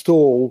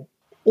install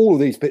all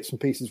of these bits and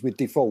pieces with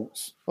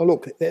defaults. Oh,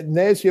 look,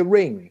 there's your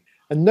Ring.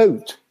 A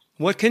note.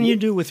 What can you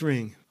do with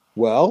Ring?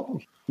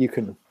 Well, you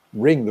can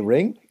ring the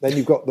Ring. Then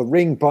you've got the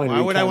Ring binary.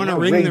 Why would I want to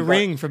ring the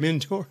Ring from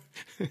indoor?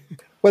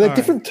 Well, there are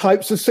different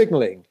types of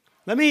signaling.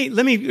 Let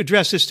me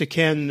address this to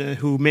Ken,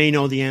 who may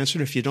know the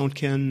answer. If you don't,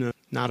 Ken,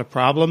 not a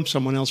problem.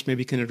 Someone else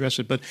maybe can address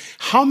it. But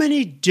how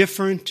many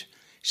different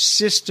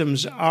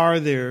systems are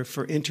there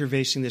for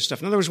interfacing this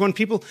stuff? In other words,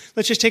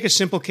 let's just take a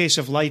simple case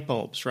of light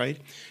bulbs, right?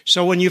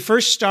 So when you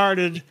first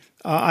started,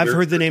 I've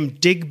heard the name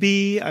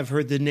Digby, I've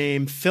heard the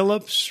name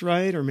Philips,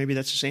 right? Or maybe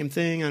that's the same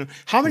thing. I don't know.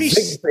 How many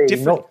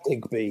different... Not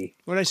Digby.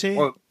 What did I say?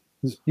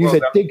 You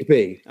said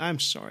Digby. I'm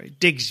sorry.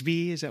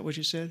 Digsby, is that what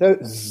you said? No,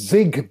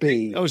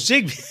 Zigbee. Oh,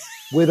 Zigbee.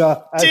 With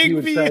as you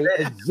would say,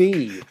 a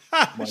Z.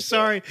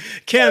 Sorry.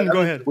 Ken,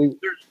 go ahead.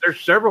 There's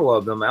several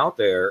of them out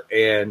there,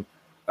 and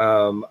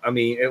I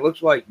mean, it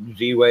looks like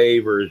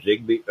Z-Wave or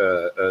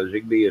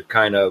Zigbee is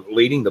kind of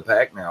leading the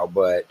pack now,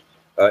 but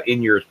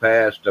in years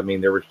past, I mean,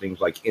 there was things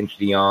like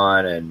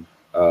Insteon and,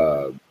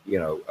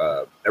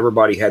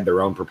 everybody had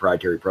their own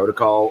proprietary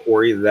protocol,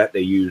 or either that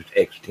they used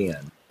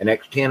X10. And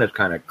X10 is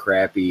kind of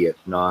crappy.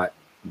 It's not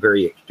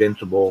very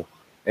extensible,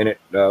 and it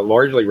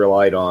largely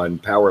relied on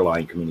power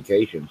line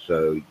communication.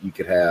 So you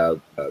could have,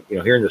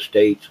 here in the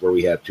States where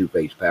we have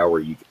two-phase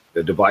power,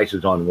 the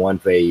devices on one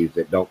phase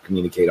that don't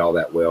communicate all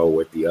that well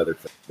with the other,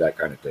 that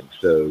kind of thing.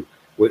 So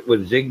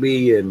with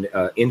Zigbee and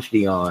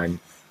Insteon,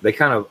 they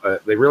kind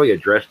of they really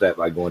address that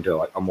by going to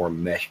like a more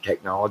mesh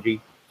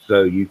technology.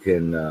 So you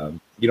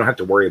can you don't have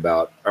to worry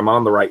about I'm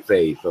on the right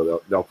phase,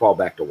 so they'll fall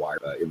back to wire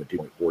in the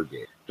 2.4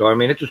 gig. So I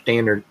mean, it's a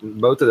standard.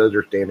 Both of those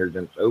are standards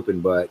and it's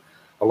open, but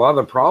a lot of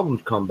the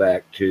problems come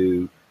back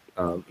to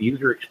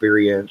user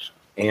experience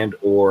and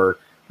or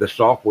the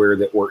software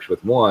that works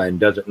with one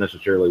doesn't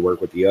necessarily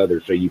work with the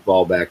other. So you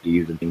fall back to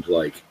using things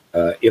like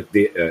if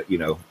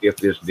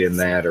this then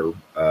that,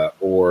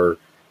 or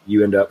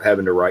you end up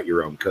having to write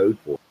your own code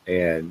for it.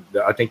 And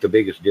I think the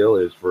biggest deal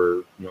is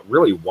for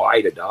really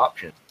wide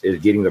adoption is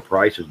getting the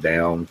prices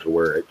down to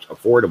where it's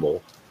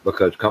affordable,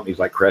 because companies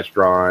like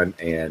Crestron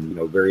and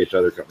various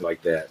other companies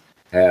like that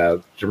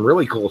have some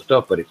really cool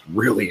stuff, but it's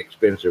really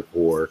expensive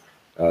for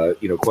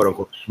quote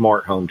unquote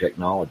smart home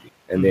technology.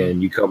 And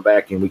then you come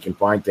back and we can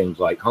find things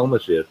like Home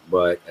Assist,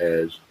 but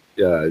as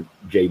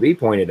JB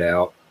pointed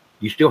out,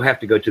 you still have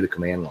to go to the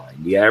command line.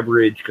 The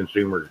average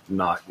consumer is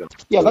not going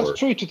to. Yeah, that's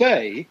true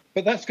today,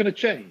 but that's going to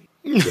change.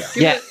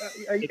 Yeah.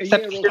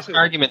 Except here's an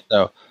argument,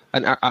 though.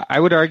 And I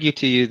would argue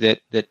to you that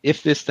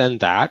if this then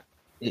that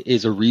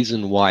is a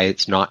reason why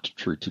it's not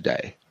true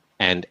today,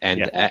 and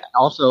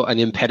also an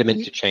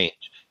impediment to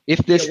change. If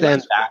this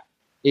then that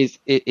is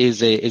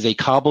a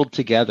cobbled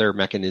together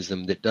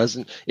mechanism that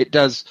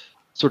does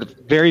sort of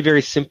very,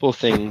 very simple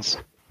things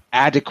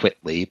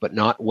adequately, but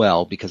not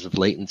well because of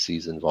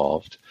latencies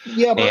involved.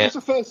 Yeah, but it's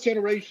a first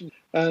generation,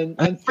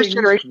 and first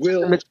generation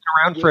system, it's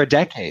been around for a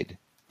decade,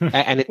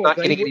 and it's not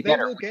getting any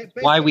better.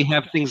 Why we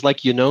have things like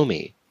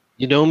Unomi.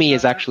 Unomi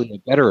is actually a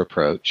better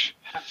approach.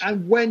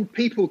 And when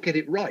people get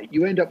it right,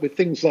 you end up with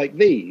things like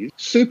these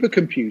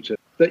supercomputers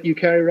that you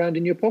carry around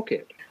in your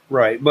pocket.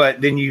 Right,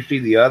 but then you see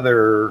the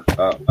other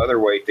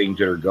way things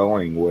that are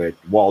going with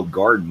walled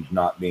gardens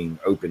not being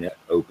open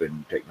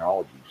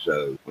technology.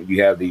 So when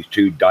you have these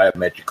two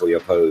diametrically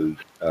opposed,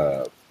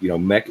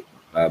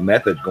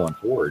 methods going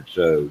forward.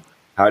 So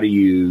how do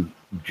you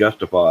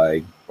justify,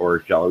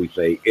 or shall we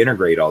say,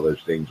 integrate all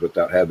those things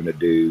without having to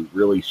do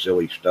really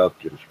silly stuff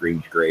to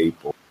screen scrape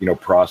or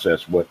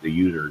process what the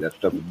user that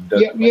stuff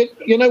does? Yeah,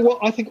 you know what?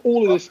 I think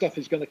all of this stuff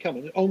is going to come.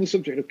 And on the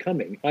subject of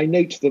coming, I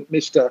note that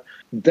Mr.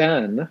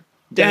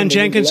 Dan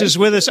Jenkins is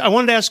with us. I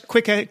wanted to ask a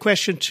quick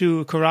question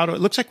to Corrado. It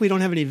looks like we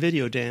don't have any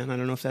video, Dan. I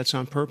don't know if that's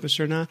on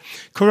purpose or not.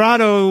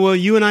 Corrado,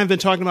 you and I have been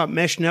talking about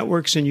mesh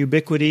networks and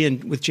Ubiquiti,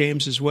 and with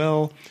James as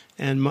well.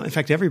 And in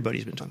fact,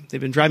 everybody's been talking. They've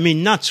been driving me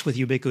nuts with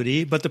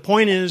Ubiquiti. But the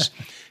point is,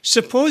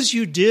 suppose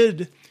you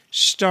did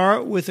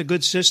start with a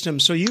good system.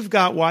 So you've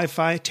got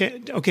Wi-Fi.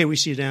 Okay, we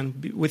see you, Dan.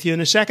 Be with you in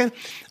a second.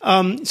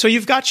 So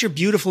you've got your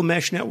beautiful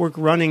mesh network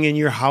running in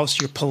your house,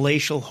 your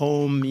palatial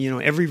home.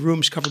 Every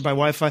room's covered by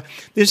Wi-Fi.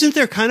 Isn't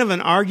there kind of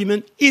an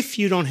argument, if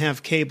you don't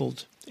have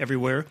cabled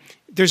everywhere,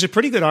 there's a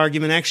pretty good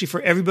argument actually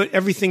for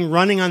everything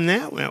running on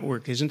that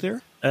network, isn't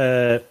there?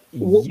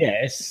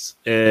 Yes.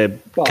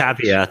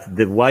 Caveat: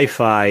 the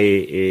Wi-Fi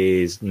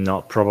is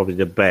not probably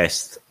the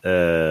best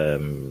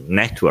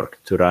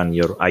network to run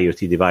your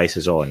IoT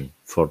devices on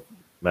for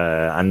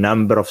a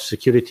number of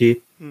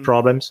security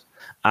problems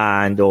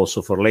and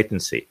also for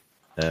latency.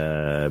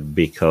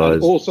 Because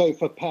and also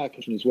for power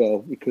consumption as well,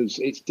 because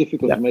it's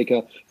difficult to make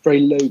a very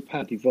low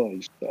power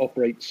device that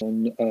operates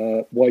on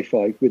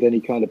Wi-Fi with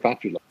any kind of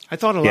battery life. I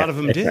thought a lot of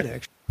them did,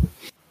 actually.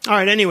 All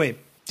right, anyway,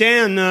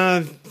 Dan,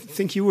 I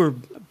think you were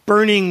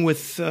burning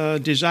with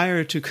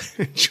desire to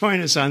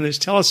join us on this.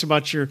 Tell us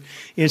about your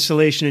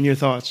installation and your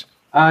thoughts.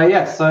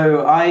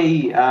 So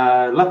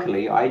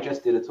luckily, I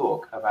just did a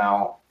talk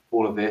about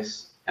all of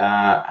this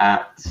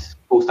at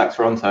Full Stack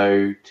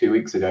Toronto 2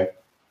 weeks ago.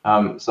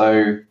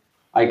 So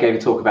I gave a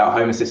talk about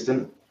Home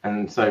Assistant,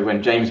 and so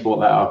when James brought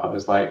that up, I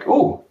was like,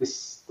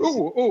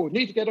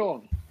 need to get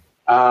on.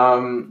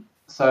 My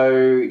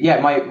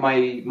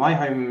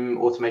home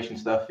automation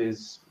stuff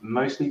is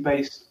mostly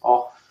based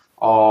off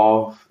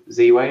of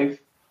Z-Wave,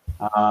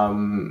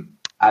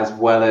 as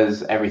well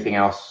as everything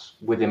else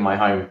within my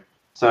home.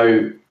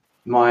 So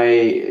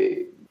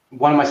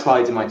one of my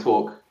slides in my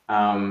talk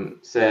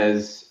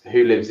says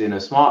who lives in a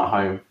smart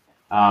home,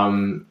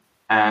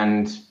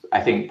 and I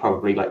think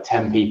probably like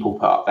 10 people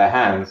put up their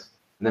hands.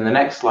 And then the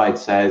next slide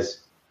says,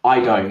 I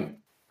don't.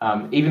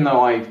 Even though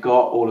I've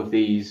got all of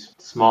these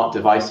smart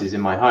devices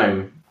in my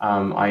home,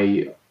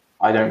 I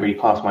don't really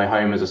class my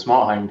home as a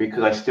smart home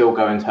because I still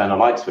go and turn a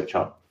light switch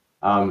on.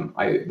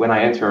 When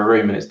I enter a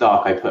room and it's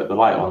dark, I put the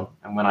light on.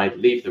 And when I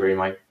leave the room,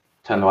 I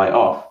turn the light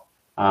off.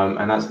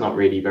 And that's not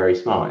really very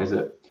smart, is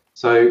it?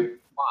 So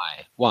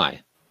Why?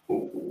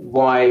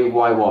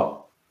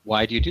 What?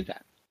 Why do you do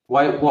that?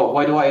 Why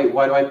do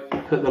I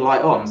put the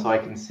light on so I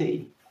can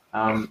see?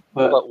 But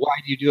why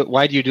do you do it?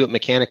 Why do you do it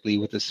mechanically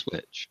with a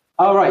switch?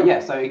 Oh right, yeah.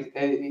 So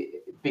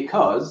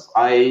because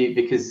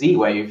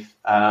Z-Wave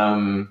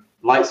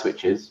light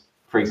switches,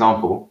 for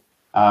example,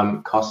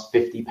 cost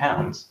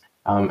 £50,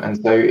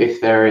 and so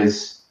if there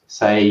is,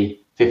 say,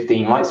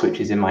 15 light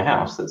switches in my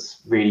house,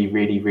 that's really,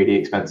 really, really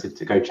expensive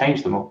to go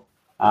change them all.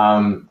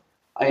 I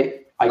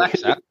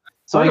could.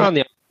 So on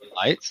the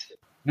lights.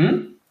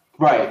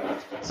 Right.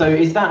 So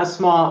is that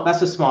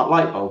that's a smart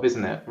light bulb,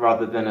 isn't it?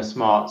 Rather than a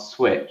smart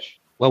switch.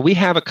 Well, we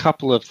have a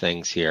couple of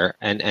things here,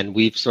 and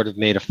we've sort of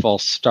made a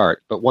false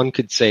start. But one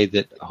could say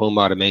that home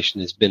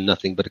automation has been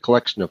nothing but a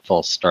collection of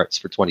false starts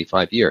for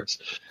 25 years.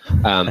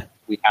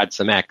 We had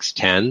some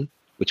X10,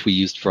 which we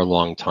used for a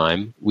long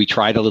time. We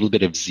tried a little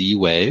bit of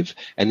Z-Wave,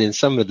 and then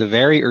some of the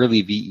very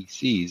early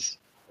VUCs,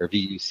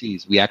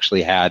 we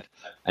actually had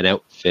an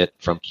outfit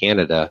from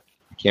Canada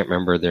can't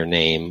remember their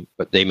name,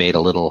 but they made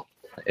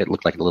it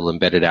looked like a little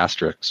embedded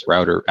asterisk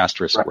router,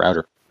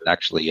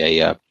 actually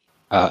a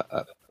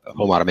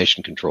home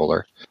automation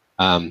controller.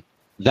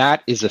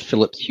 That is a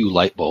Philips Hue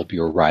light bulb.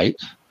 You're right.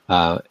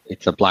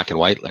 It's a black and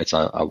white. It's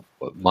a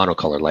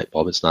monocolor light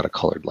bulb. It's not a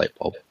colored light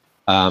bulb.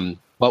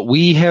 But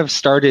we have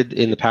started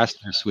in the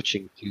past year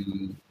switching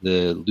to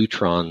the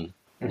Lutron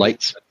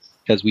lights,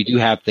 because we do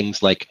have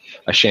things like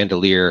a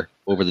chandelier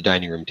over the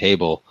dining room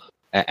table,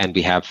 and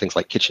we have things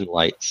like kitchen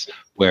lights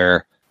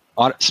where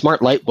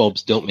smart light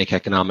bulbs don't make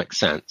economic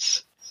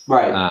sense.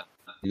 Right.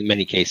 In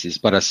many cases,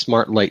 but a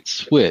smart light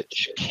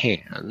switch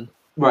can.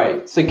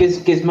 Right. So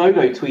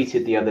Gizmodo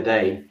tweeted the other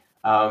day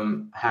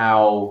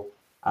how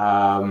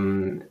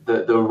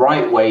the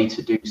right way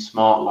to do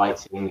smart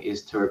lighting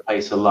is to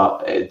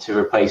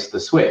replace the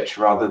switch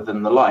rather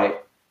than the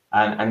light,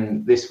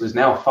 and this was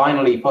now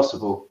finally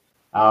possible.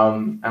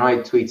 And I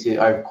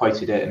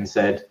quoted it and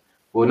said,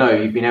 "Well, no,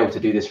 you've been able to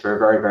do this for a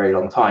very, very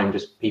long time.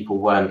 Just people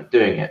weren't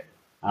doing it.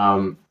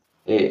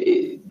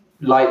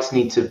 Lights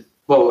need to."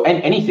 Well,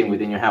 anything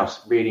within your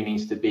house really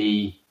needs to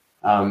be,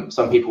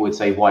 some people would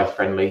say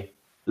wife-friendly,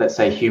 let's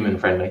say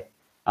human-friendly,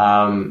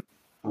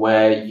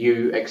 where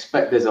you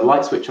expect there's a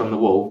light switch on the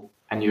wall,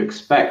 and you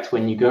expect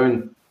when you go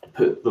and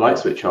put the light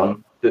switch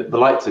on, that the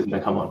lights are going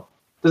to come on.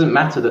 It doesn't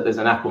matter that there's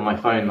an app on my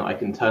phone that I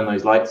can turn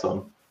those lights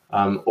on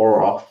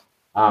or off,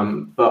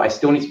 but I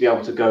still need to be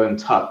able to go and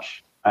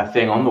touch a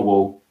thing on the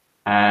wall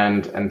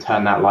and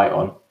turn that light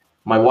on.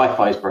 My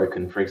Wi-Fi is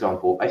broken, for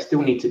example. I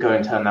still need to go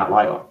and turn that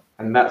light on.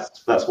 And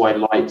that's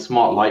why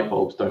smart light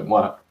bulbs don't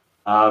work.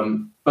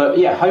 But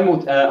yeah,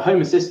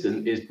 Home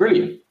Assistant is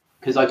brilliant,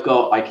 because I've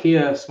got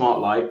IKEA smart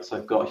lights,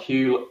 I've got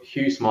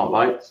Hue smart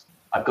lights,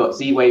 I've got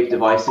Z-Wave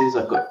devices,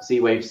 I've got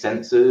Z-Wave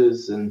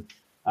sensors, and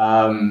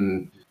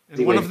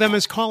one of them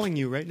is calling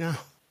you right now.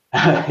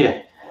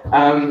 Yeah.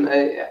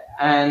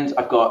 And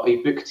I've got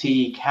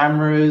Ubiquiti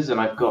cameras,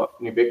 and I've got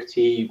an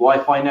Ubiquiti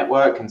Wi-Fi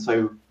network, and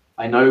so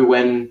I know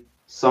when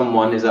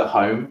someone is at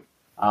home,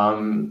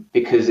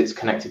 because it's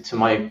connected to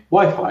my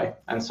Wi-Fi,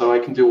 and so I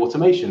can do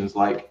automations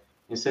like,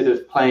 instead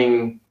of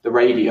playing the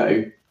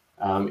radio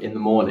in the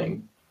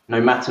morning,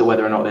 no matter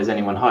whether or not there's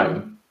anyone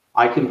home,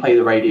 I can play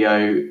the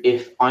radio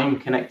if I'm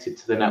connected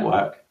to the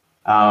network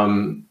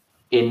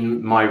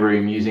in my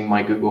room using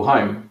my Google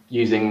Home,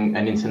 using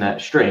an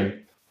internet stream.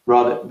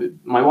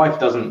 My wife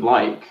doesn't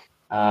like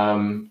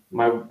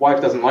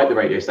the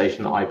radio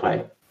station that I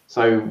play.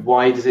 So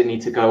why does it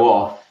need to go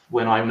off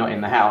when I'm not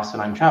in the house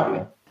and I'm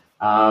traveling?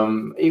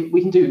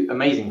 We can do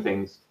amazing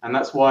things, and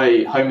that's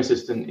why Home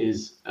Assistant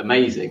is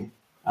amazing.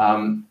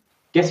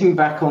 Getting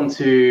back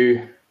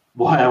onto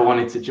why I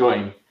wanted to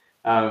join,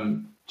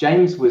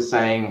 James was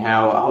saying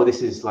how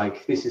this is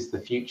the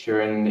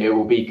future and it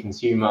will be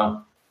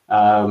consumer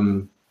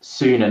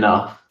soon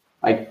enough.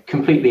 I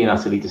completely and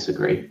utterly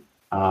disagree,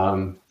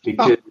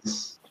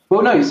 because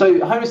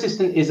so Home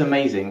Assistant is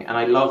amazing, and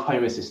I love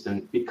Home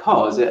Assistant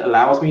because it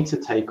allows me to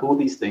take all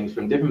these things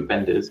from different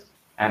vendors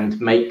and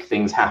make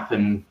things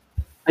happen.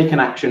 Take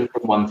an action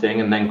from one thing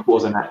and then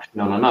cause an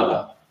action on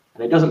another.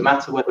 And it doesn't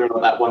matter whether or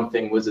not that one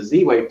thing was a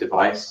Z-Wave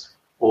device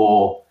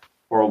or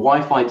a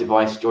Wi-Fi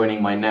device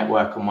joining my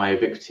network on my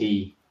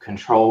Ubiquiti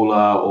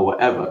controller or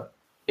whatever.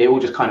 It all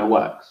just kind of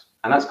works.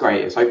 And that's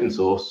great. It's open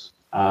source.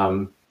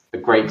 A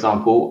great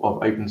example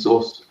of open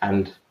source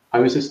and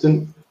Home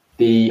Assistant.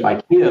 The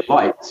IKEA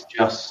lights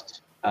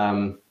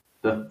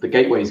the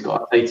gateways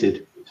got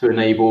updated to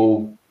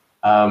enable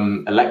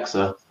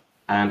Alexa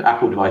and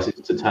Apple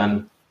devices to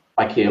turn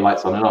IKEA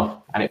lights on and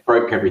off, and it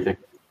broke everything.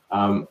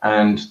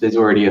 And there's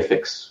already a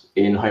fix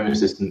in Home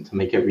Assistant to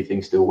make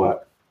everything still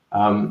work.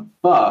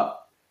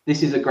 But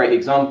this is a great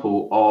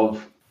example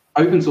of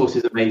open source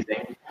is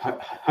amazing,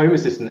 Home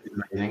Assistant is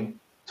amazing,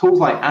 tools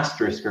like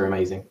Asterisk are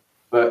amazing,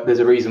 but there's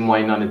a reason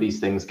why none of these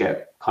things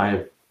get kind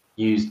of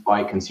used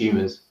by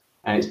consumers,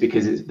 and it's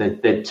because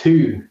they're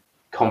too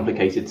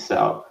complicated to set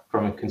up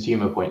from a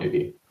consumer point of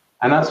view.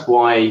 And that's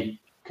why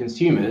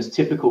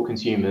typical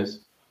consumers,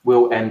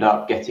 will end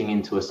up getting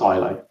into a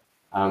silo.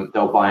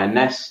 They'll buy a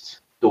Nest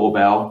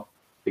doorbell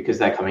because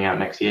they're coming out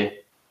next year.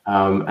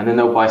 And then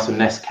they'll buy some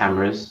Nest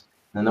cameras,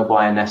 and then they'll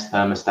buy a Nest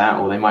thermostat,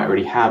 or they might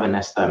already have a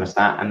Nest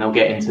thermostat, and they'll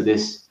get into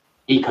this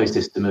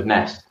ecosystem of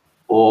Nest.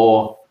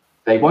 Or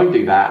they won't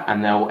do that,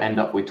 and they'll end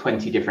up with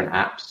 20 different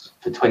apps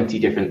for 20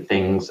 different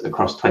things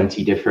across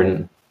 20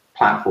 different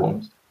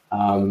platforms.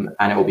 And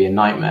it will be a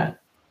nightmare.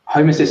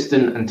 Home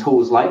Assistant and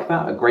tools like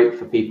that are great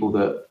for people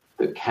that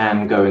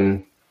can go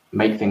and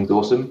make things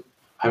awesome.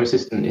 Home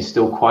Assistant is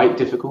still quite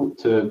difficult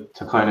to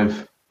kind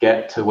of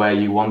get to where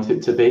you want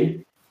it to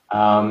be,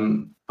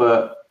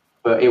 but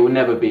it will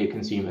never be a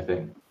consumer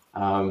thing.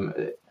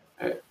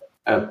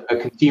 A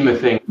consumer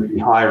thing would be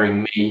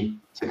hiring me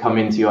to come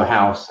into your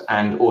house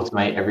and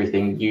automate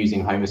everything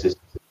using Home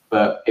Assistant,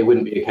 but it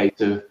wouldn't be a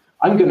case of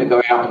I'm going to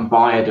go out and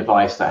buy a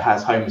device that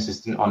has Home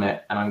Assistant on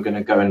it, and I'm going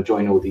to go and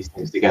join all these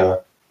things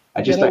together.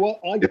 I just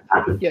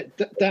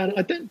Dan,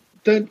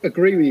 don't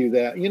agree with you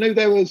there. You know,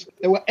 there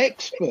were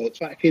experts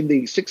back in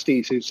the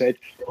 60s who said,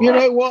 you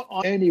know what,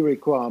 any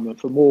requirement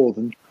for more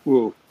than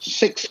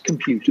 6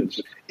 computers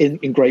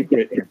in Great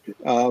Britain,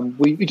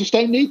 we just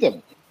don't need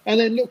them. And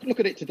then look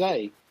at it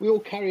today. We all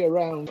carry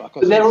around like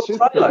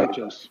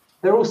supercomputers.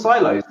 They're all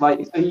silos.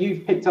 Like, so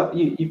you've picked up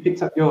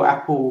your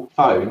Apple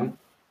phone.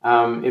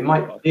 It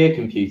might be a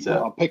computer.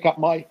 I'll pick up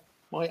my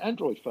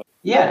Android phone.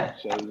 Yeah,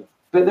 so,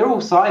 but they're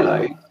all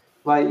siloed.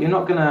 Like, you're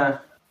not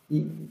gonna.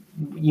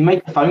 You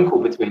make a phone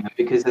call between them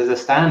because there's a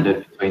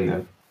standard between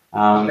them.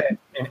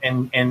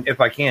 And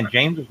if I can,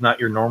 James is not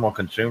your normal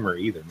consumer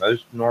either.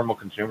 Most normal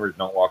consumers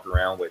don't walk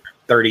around with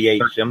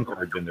 38 SIM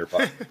cards in their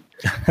pocket.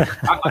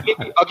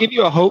 I'll give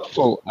you a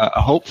hopeful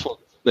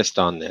twist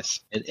on this,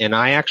 and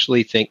I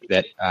actually think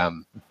that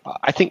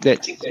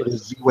sort of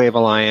Z-Wave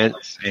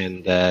Alliance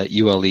and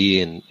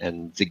ULE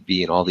and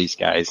Zigbee and all these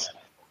guys,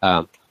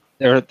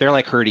 they're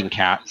like herding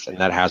cats, and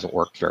that hasn't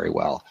worked very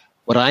well.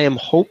 But I am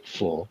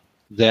hopeful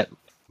that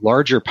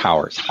larger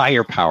powers,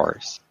 higher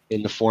powers,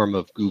 in the form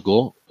of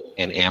Google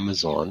and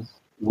Amazon,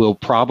 will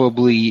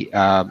probably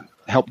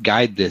help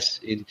guide this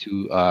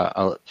into.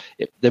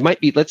 There might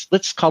be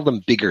let's call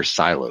them bigger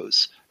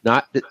silos.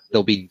 Not that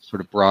there'll be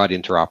sort of broad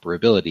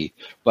interoperability,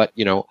 but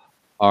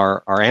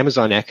our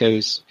Amazon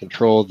Echoes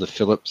control the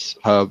Philips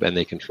hub and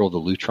they control the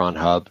Lutron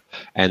hub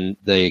and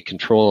they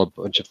control a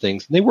bunch of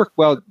things. And they work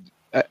well.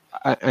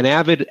 An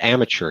avid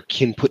amateur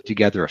can put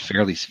together a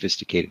fairly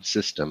sophisticated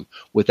system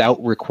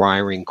without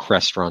requiring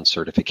Crestron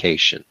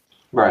certification.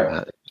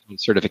 Right.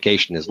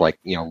 Certification is like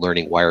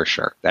learning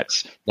Wireshark.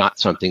 That's not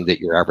something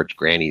that your average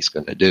granny is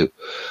going to do.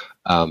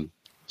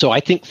 So I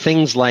think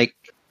things like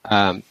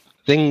the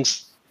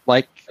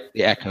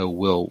Echo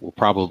will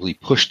probably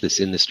push this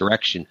in this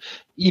direction,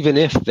 even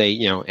if they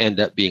end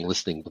up being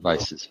listening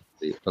devices.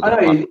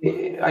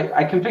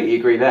 I completely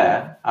agree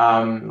there.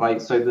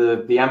 So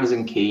the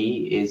Amazon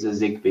Key is a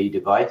Zigbee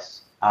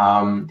device.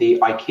 The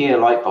IKEA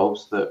light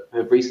bulbs that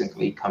have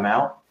recently come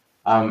out,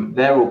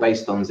 they're all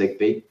based on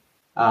Zigbee.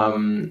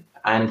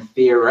 And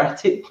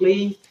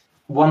theoretically,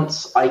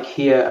 once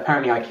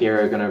apparently IKEA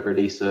are going to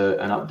release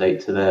an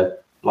update to their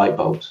light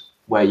bulbs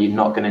where you're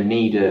not going to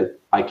need a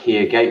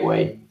IKEA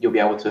gateway. You'll be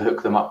able to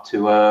hook them up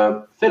to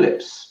a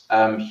Philips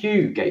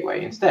Hue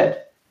gateway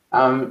instead.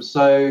 And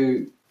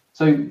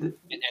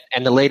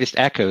the latest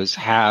Echoes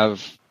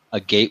have a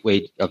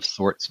gateway of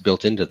sorts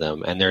built into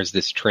them, and there's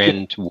this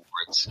trend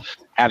towards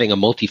having a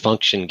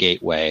multifunction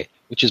gateway,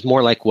 which is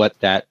more like what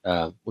that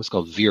what's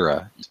called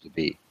Vera used to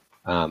be.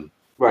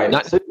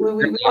 Right. So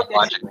we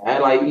there.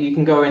 Like, you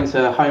can go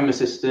into Home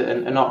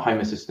Assistant and not Home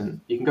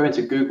Assistant. You can go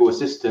into Google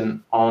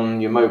Assistant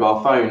on your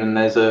mobile phone, and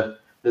there's a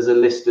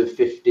list of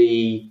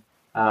 50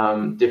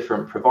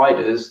 different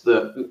providers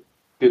that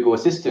Google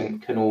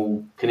Assistant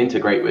can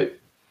integrate with.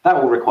 That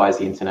all requires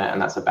the internet,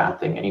 and that's a bad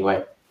thing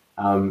anyway.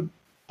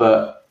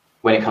 But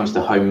when it comes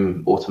to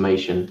home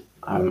automation,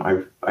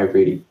 I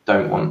really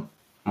don't want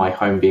my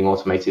home being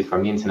automated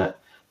from the internet.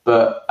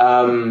 But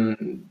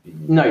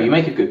no, you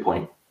make a good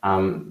point.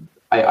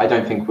 I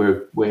don't think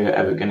we're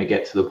ever going to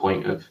get to the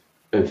point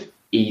of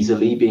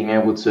easily being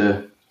able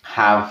to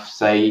have,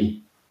 say,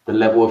 the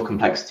level of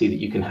complexity that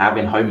you can have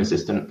in Home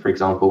Assistant, for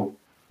example,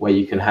 where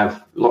you can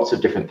have lots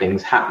of different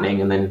things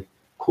happening and then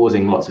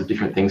causing lots of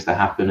different things to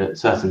happen at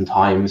certain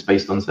times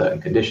based on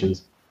certain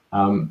conditions.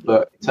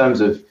 But in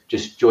terms of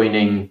just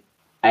joining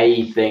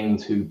A thing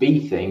to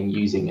B thing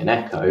using an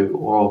Echo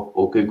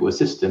or Google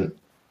Assistant,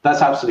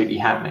 that's absolutely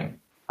happening.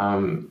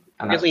 And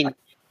that's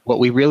what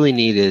we really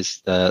need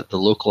is the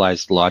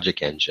localized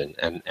logic engine,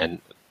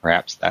 and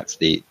perhaps that's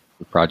the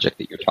project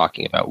that you're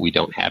talking about. We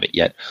don't have it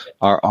yet.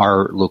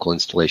 Our local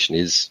installation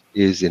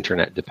is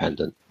internet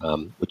dependent,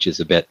 which is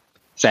a bit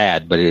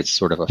sad, but it's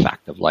sort of a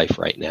fact of life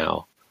right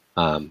now.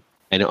 And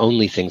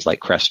only things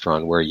like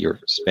Crestron, where you're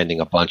spending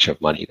a bunch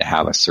of money to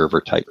have a server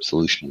type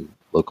solution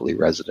locally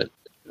resident,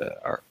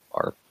 are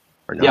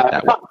not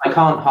that well. I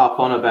can't harp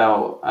on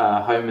about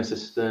Home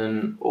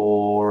Assistant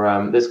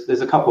or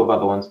there's a couple of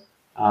other ones.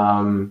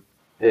 I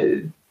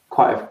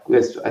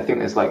think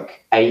there's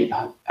like eight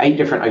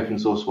different open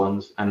source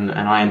ones, and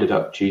I ended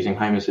up choosing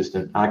Home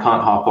Assistant. I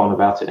can't harp on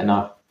about it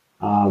enough.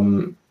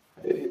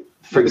 The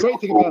great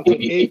thing about it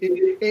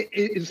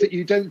is that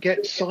you don't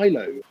get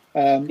siloed.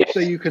 So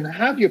you can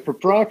have your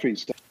proprietary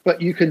stuff, but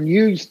you can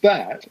use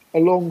that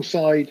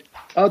alongside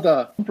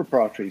other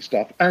proprietary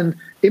stuff, and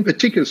in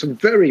particular some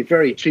very,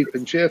 very cheap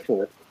and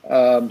cheerful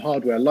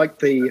hardware, like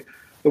the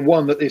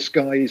one that this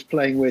guy is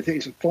playing with.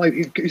 He's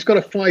got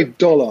a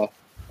 $5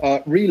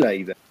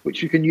 relay there,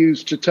 which you can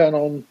use to turn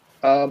on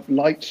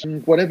lights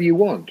and whatever you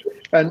want.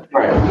 And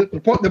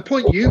the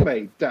point you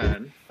made,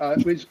 Dan,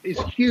 is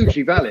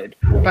hugely valid.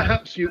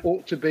 Perhaps you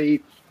ought to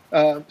be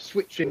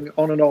switching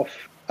on and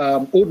off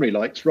ordinary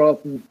lights rather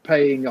than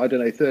paying, I don't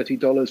know,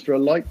 $30 for a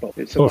light bulb.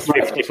 It's or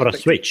 $50 for a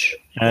switch.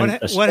 And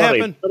what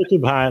happened?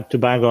 Sorry to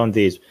bang on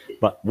this,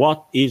 but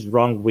what is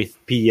wrong with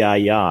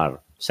PIR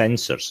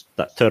sensors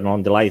that turn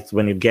on the lights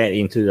when you get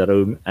into the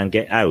room and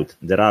get out?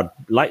 There are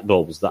light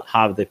bulbs that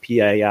have the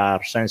PIR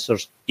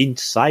sensors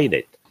inside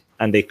it.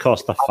 and they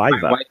cost a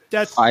 $5.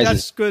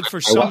 That's good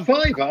for some.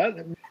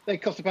 $5. They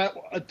cost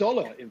about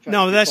 $1. In fact,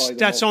 No,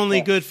 that's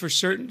only good for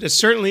certain. It's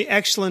certainly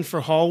excellent for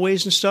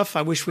hallways and stuff.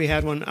 I wish we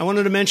had one. I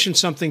wanted to mention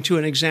something too,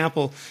 an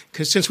example,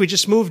 because since we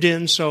just moved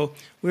in, so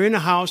we're in a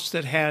house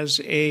that has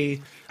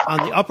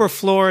on the upper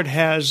floor it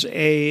has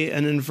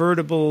an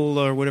invertible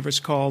or whatever it's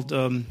called,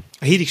 a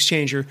heat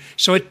exchanger.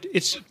 So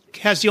it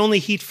has the only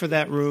heat for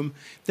that room.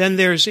 Then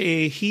there's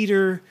a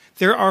heater.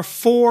 There are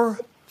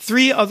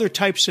three other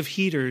types of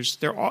heaters.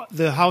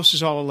 The house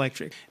is all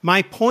electric.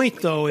 My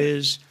point, though,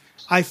 is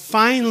I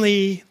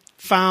finally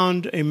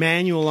found a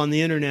manual on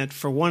the internet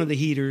for one of the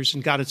heaters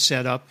and got it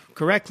set up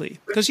correctly.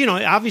 Because,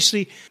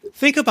 obviously,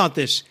 think about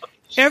this.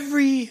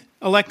 Every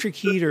electric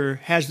heater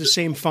has the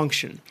same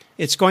function.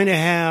 It's going to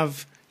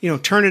have,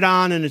 turn it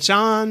on and it's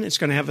on. It's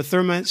going to have a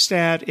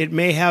thermostat. It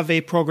may have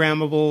a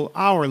programmable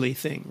hourly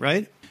thing,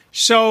 right?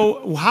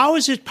 So how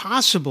is it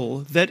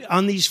possible that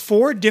on these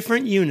 4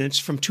 different units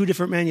from 2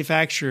 different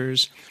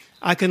manufacturers,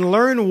 I can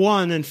learn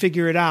one and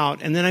figure it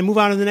out, and then I move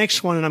on to the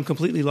next one and I'm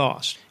completely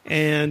lost?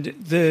 And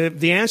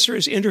the answer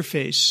is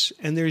interface,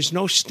 and there's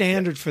no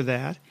standard for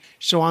that.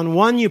 So on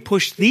one, you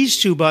push these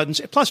 2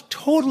 buttons, plus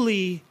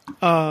totally,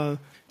 I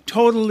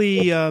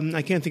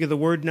can't think of the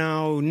word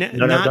now, not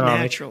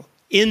natural.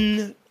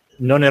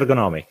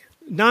 Non-ergonomic.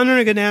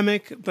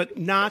 Non-ergonomic, but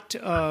not,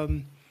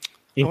 I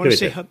want to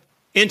say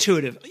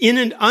intuitive,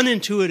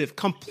 unintuitive,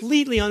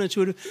 completely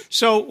unintuitive.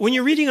 So when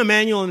you're reading a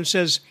manual and it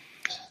says,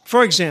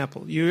 for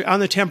example, you're on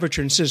the temperature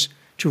and it says,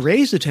 to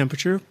raise the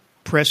temperature,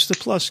 press the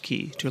plus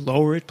key. To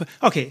lower it,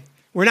 okay,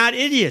 we're not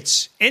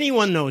idiots.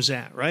 Anyone knows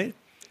that, right?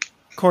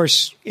 Of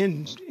course,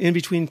 in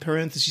between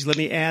parentheses, let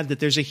me add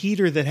that there's a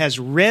heater that has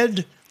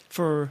red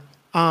for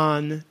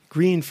on,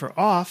 green for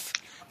off.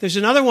 There's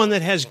another one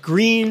that has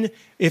green.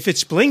 If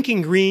it's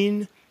blinking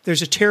green,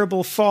 there's a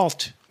terrible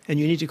fault and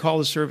you need to call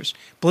the service.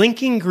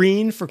 Blinking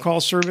green for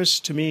call service,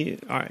 to me,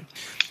 all right.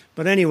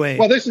 But anyway.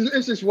 Well, this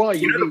is why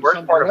you need an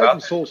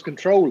open source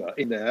controller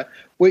in there,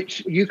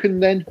 which you can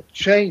then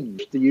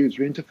change the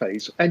user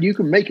interface and you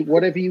can make it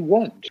whatever you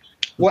want.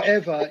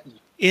 Whatever.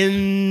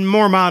 In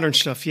more modern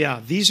stuff,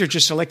 yeah. These are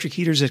just electric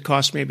heaters that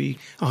cost maybe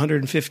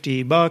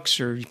 $150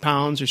 or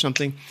pounds or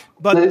something.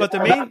 But the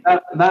main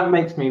that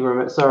makes me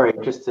remember. Sorry,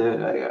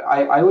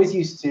 I always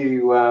used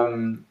to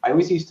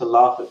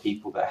laugh at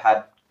people that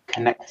had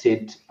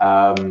connected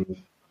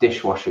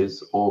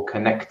dishwashers or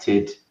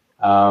connected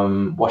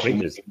washing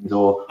machines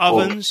or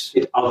ovens.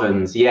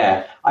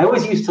 Yeah, I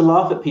always used to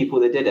laugh at people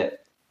that did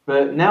it.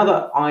 But now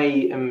that I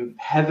am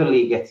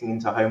heavily getting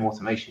into home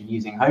automation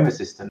using Home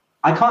Assistant,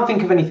 I can't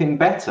think of anything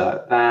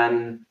better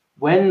than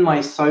when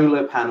my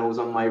solar panels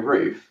on my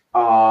roof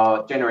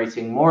are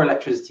generating more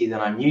electricity than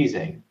I'm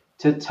using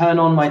to turn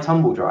on my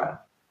tumble dryer.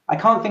 I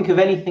can't think of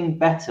anything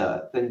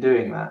better than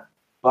doing that.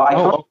 But I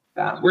can't do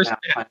that without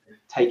kind of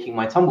taking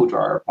my tumble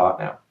dryer apart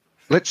now.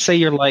 Let's say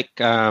you're like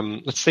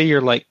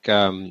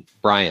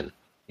Brian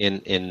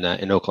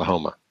in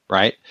Oklahoma,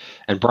 right?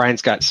 And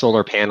Brian's got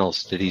solar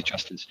panels that he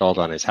just installed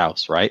on his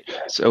house, right?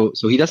 So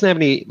he doesn't have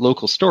any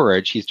local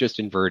storage. He's just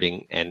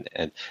inverting,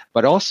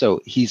 but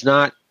also he's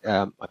not.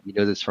 You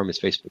know this from his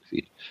Facebook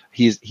feed.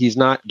 He's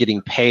not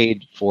getting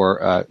paid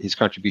for his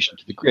contribution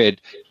to the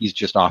grid. He's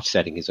just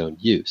offsetting his own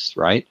use,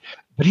 right?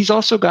 But he's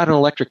also got an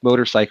electric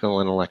motorcycle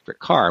and an electric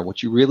car.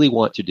 What you really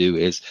want to do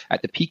is,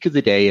 at the peak of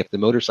the day, if the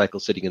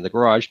motorcycle's sitting in the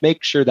garage,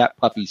 make sure that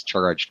puppy's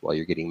charged while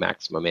you're getting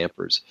maximum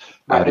amperes.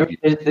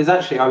 There's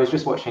actually, I was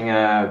just watching,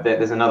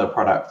 there's another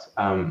product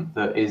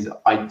that is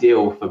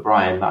ideal for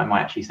Brian that I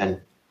might actually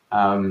send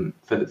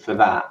for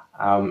that.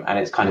 And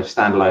it's kind of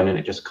standalone and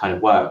it just kind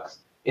of works.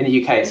 In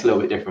the UK, it's a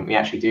little bit different. We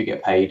actually do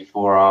get paid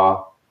for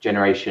our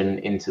generation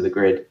into the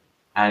grid.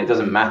 And it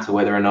doesn't matter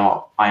whether or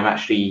not I'm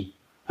actually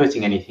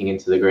putting anything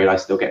into the grid, I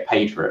still get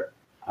paid for it.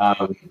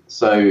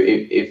 So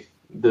if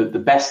the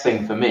best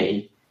thing for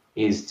me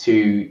is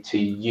to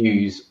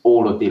use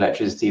all of the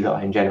electricity that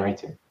I'm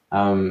generating,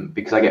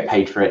 because I get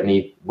paid for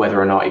it, whether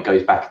or not it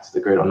goes back into the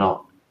grid or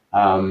not,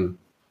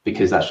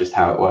 because that's just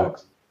how it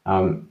works.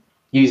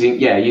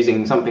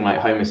 Using something like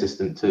Home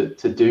Assistant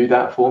to do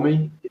that for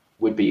me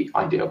would be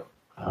ideal.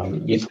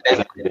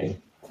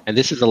 And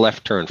this is a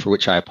left turn for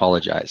which I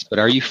apologize, but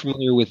are you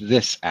familiar with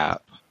this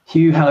app?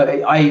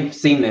 I've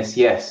seen this.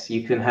 Yes,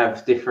 you can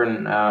have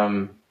different.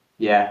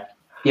 Yeah.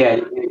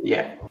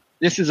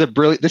 This is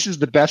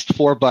the best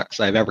 $4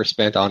 I've ever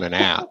spent on an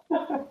app,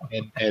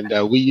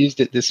 and we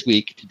used it this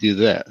week to do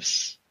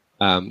this,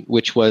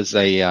 which was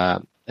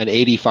an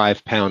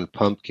 85-pound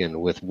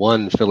pumpkin with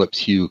one Philips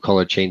Hue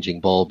color-changing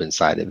bulb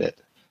inside of it,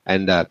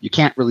 and you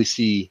can't really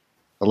see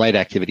the light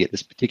activity at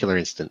this particular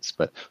instance,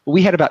 but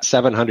we had about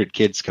 700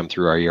 kids come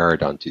through our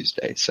yard on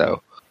Tuesday,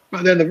 so.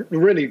 But then the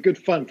really good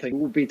fun thing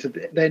would be to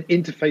then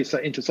interface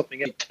that into something.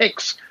 It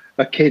takes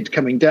a kid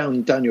coming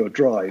down your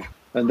drive,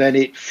 and then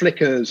it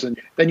flickers, and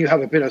then you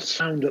have a bit of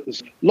sound.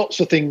 There's lots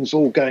of things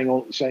all going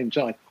on at the same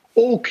time,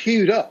 all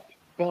queued up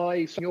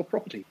by your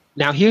property.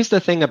 Now, here's the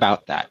thing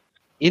about that.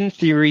 In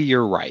theory,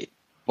 you're right,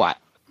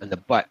 and the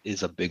but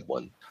is a big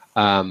one.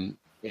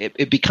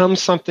 It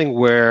becomes something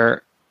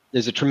where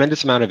there's a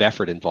tremendous amount of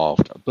effort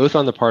involved, both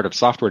on the part of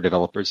software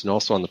developers and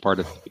also on the part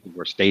of the people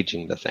who are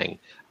staging the thing.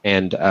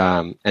 And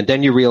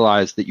then you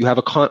realize that you have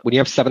when you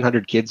have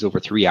 700 kids over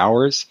 3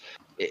 hours,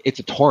 it's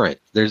a torrent.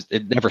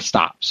 It never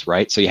stops,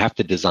 right? So you have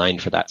to design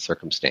for that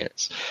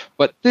circumstance.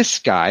 But this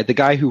guy, the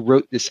guy who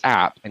wrote this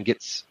app and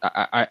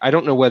I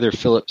don't know whether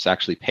Philips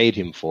actually paid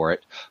him for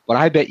it, but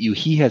I bet you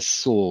he has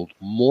sold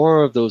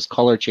more of those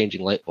color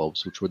changing light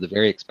bulbs, which were the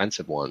very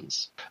expensive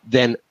ones,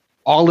 than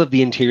all of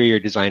the interior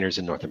designers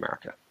in North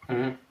America.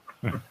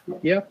 Mm-hmm.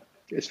 Yeah,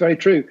 it's very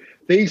true.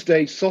 These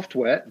days,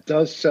 software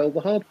does sell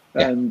the hardware.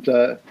 Yeah.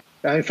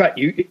 And in fact,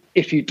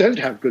 if you don't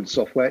have good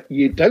software,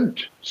 you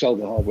don't sell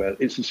the hardware.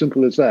 It's as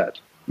simple as that.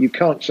 You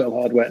can't sell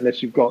hardware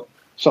unless you've got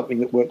something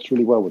that works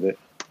really well with it.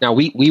 Now,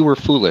 we were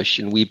foolish,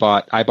 and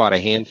I bought a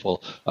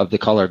handful of the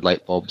colored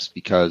light bulbs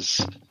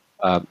because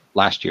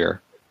last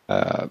year,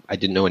 I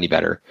didn't know any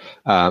better.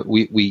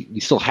 We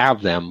still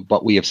have them,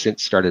 but we have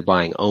since started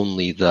buying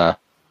only the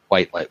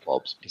white light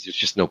bulbs because there's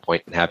just no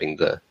point in having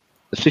the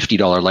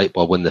 $50 light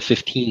bulb when the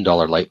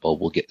 $15 light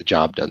bulb will get the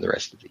job done the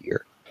rest of the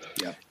year.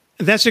 Yeah.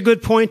 That's a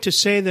good point to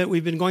say that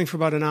we've been going for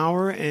about an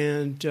hour,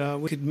 and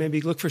we could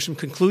maybe look for some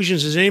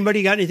conclusions. Has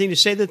anybody got anything to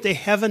say that they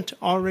haven't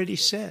already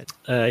said?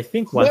 I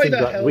think one thing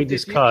that we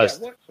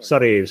discussed,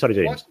 sorry,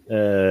 James,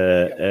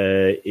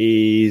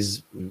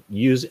 is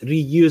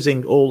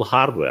reusing old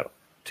hardware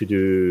to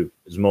do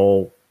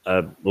small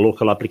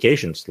local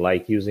applications,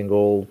 like using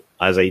old,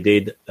 as I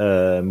did,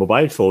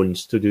 mobile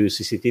phones to do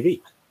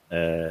CCTV,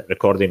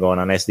 recording on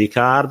an SD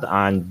card,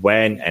 and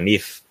when and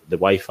if the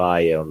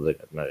Wi-Fi or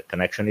the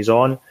connection is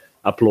on,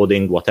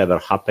 uploading whatever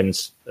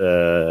happens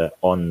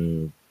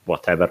on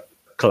whatever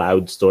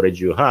cloud storage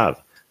you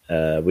have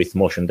with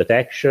motion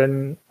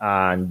detection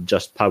and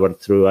just powered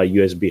through a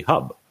USB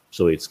hub.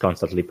 So it's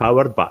constantly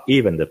powered, but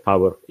even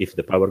if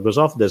the power goes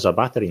off, there's a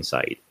battery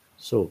inside.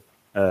 So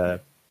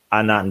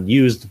an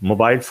unused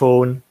mobile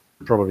phone,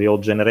 probably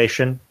old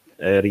generation,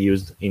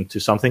 reused into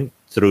something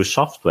through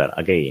software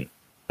again.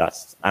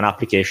 That's an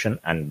application,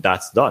 and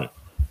that's done.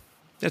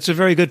 That's a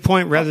very good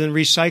point. Rather than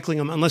recycling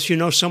them, unless you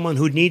know someone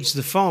who needs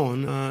the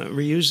phone,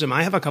 reuse them.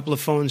 I have a couple of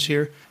phones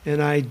here,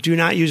 and I do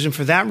not use them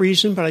for that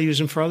reason, but I use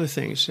them for other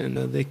things, and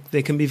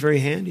they can be very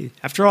handy.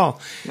 After all,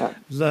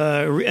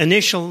 the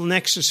initial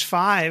Nexus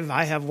 5,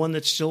 I have one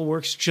that still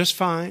works just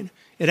fine.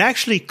 It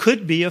actually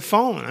could be a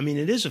phone. I mean,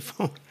 it is a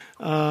phone.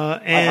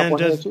 And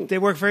they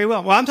work very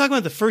well. Well, I'm talking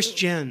about the first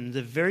gen,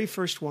 the very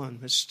first one.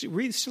 It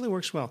still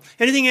works well.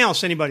 Anything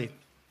else, anybody?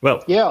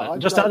 Well,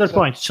 just another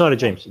point. Sorry,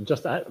 James.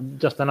 Just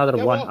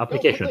another one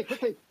application.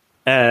 Quickly.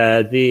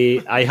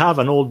 I have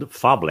an old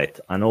phablet,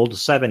 an old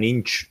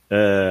 7-inch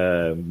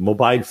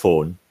mobile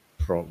phone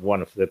from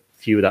one of the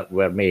few that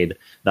were made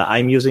that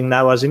I'm using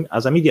now as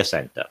a media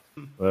center,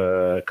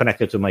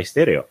 connected to my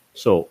stereo.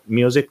 So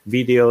music,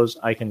 videos,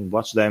 I can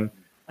watch them,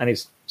 and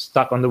it's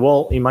stuck on the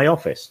wall in my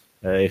office.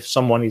 If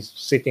someone is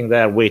sitting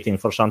there waiting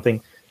for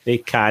something, they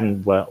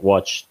can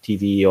watch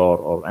TV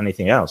or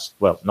anything else.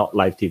 Well, not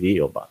live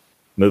TV, but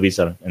movies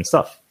and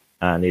stuff.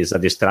 And it's a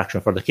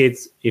distraction for the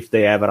kids if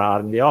they ever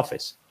are in the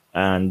office.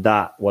 And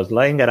that was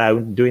lying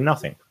around doing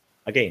nothing.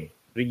 Again,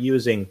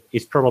 reusing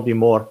is probably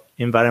more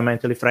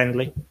environmentally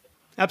friendly.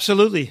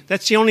 Absolutely.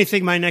 That's the only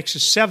thing my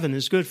Nexus 7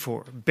 is good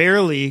for.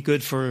 Barely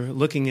good for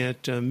looking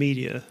at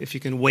media, if you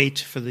can wait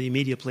for the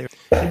media player.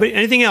 Anybody,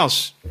 anything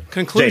else?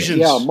 Conclusions?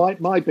 Yeah,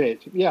 my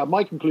bit. Yeah,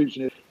 my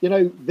conclusion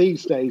is,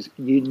 these days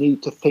you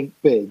need to think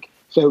big.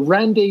 So,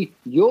 Randy,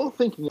 you're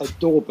thinking of a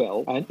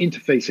doorbell and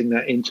interfacing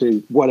that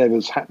into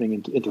whatever's happening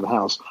into the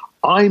house.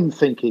 I'm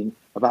thinking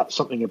about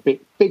something a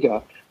bit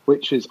bigger,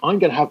 which is I'm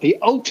going to have the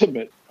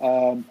ultimate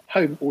home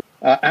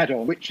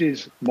add-on, which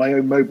is my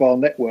own mobile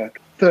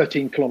network,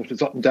 13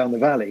 kilometers up and down the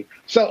valley.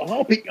 So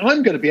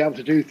I'm going to be able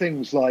to do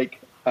things like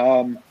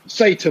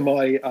say to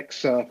my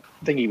Alexa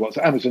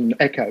Amazon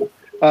Echo,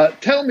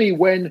 tell me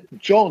when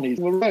John is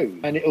on the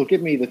road, and it'll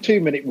give me the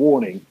 2-minute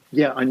warning.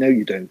 Yeah, I know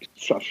you don't.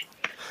 Shush.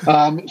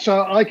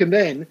 So I can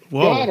then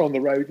go out on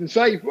the road and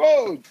say,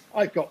 whoa,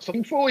 I've got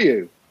something for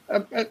you.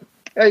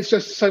 It's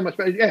just so much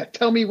better. Yeah,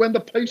 tell me when the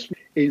postman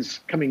is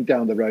coming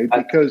down the road,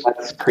 because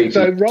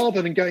so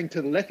rather than going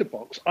to the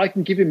letterbox, I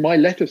can give him my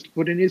letters to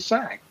put in his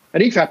sack.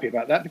 And he's happy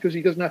about that because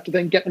he doesn't have to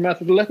then get them out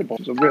of the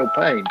letterbox. It's a real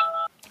pain.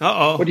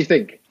 Uh-oh. What do you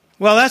think?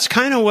 Well, that's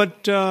kind of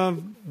what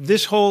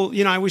this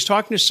whole, I was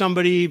talking to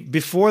somebody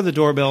before the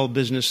doorbell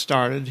business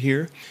started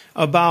here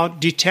about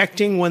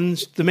detecting when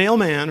the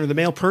mailman or the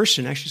mail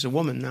person, actually it's a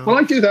woman now. Well,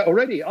 I do that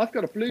already. I've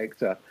got a Bluetooth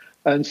detector.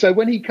 And so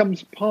when he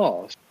comes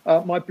past,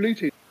 my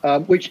Bluetooth,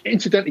 which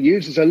incidentally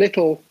uses a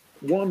little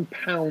 1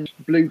 pound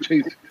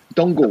Bluetooth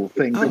dongle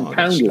thing from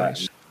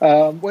Poundland,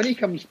 nice. When he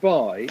comes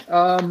by,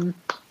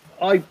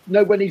 I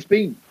know when he's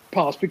been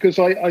past because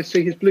I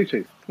see his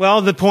Bluetooth.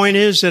 Well, the point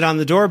is that on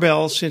the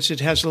doorbell, since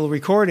it has a little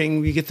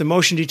recording, we get the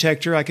motion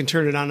detector. I can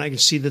turn it on. I can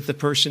see that the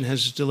person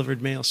has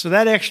delivered mail. So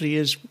that actually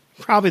is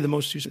probably the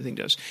most useful thing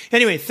it does.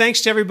 Anyway,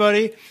 thanks to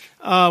everybody.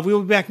 We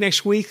will be back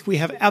next week. We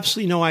have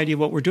absolutely no idea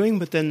what we're doing,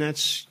 but then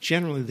that's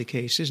generally the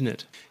case, isn't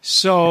it?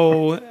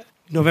 So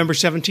November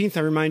 17th, I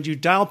remind you,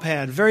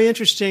 Dialpad. Very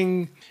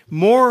interesting,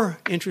 more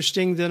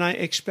interesting than I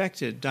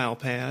expected,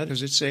 Dialpad,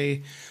 because it's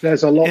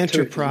There's a lot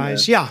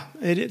enterprise. To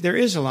it, there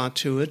is a lot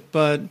to it,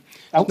 but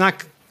it's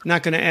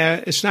not going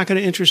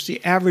to interest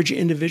the average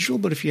individual,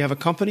 but if you have a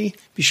company,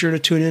 be sure to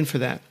tune in for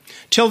that.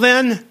 Till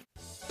then,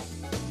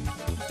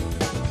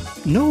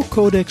 no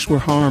codecs were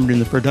harmed in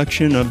the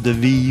production of the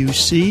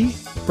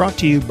VUC, brought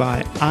to you by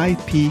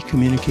IP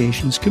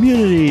Communications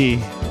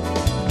Community.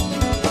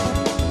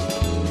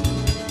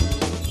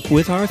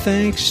 With our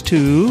thanks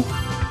to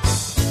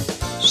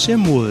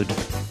Simwood,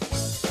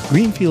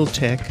 Greenfield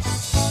Tech,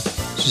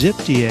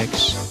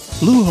 ZipDX,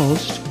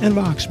 Bluehost, and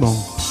Voxmo.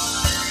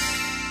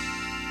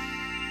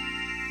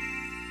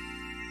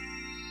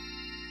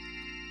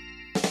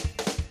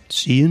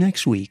 See you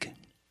next week.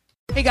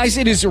 Hey guys,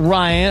 it is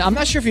Ryan. I'm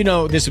not sure if you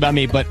know this about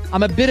me, but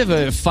I'm a bit of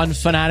a fun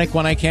fanatic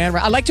when I can.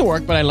 I like to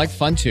work, but I like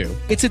fun too.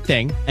 It's a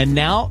thing. And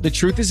now the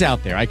truth is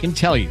out there. I can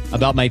tell you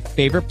about my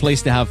favorite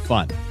place to have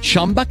fun.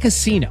 Chumba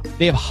Casino.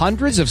 They have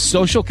hundreds of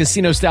social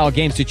casino style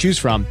games to choose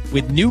from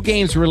with new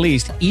games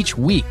released each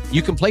week.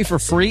 You can play for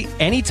free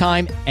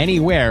anytime,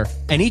 anywhere.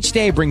 And each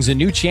day brings a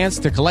new chance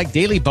to collect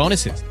daily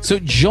bonuses. So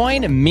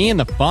join me in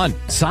the fun.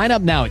 Sign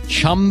up now at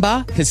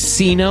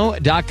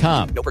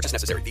ChumbaCasino.com. No purchase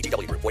necessary.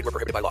 VGW Group. Void where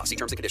prohibited by law. See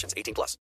terms and conditions. 18+.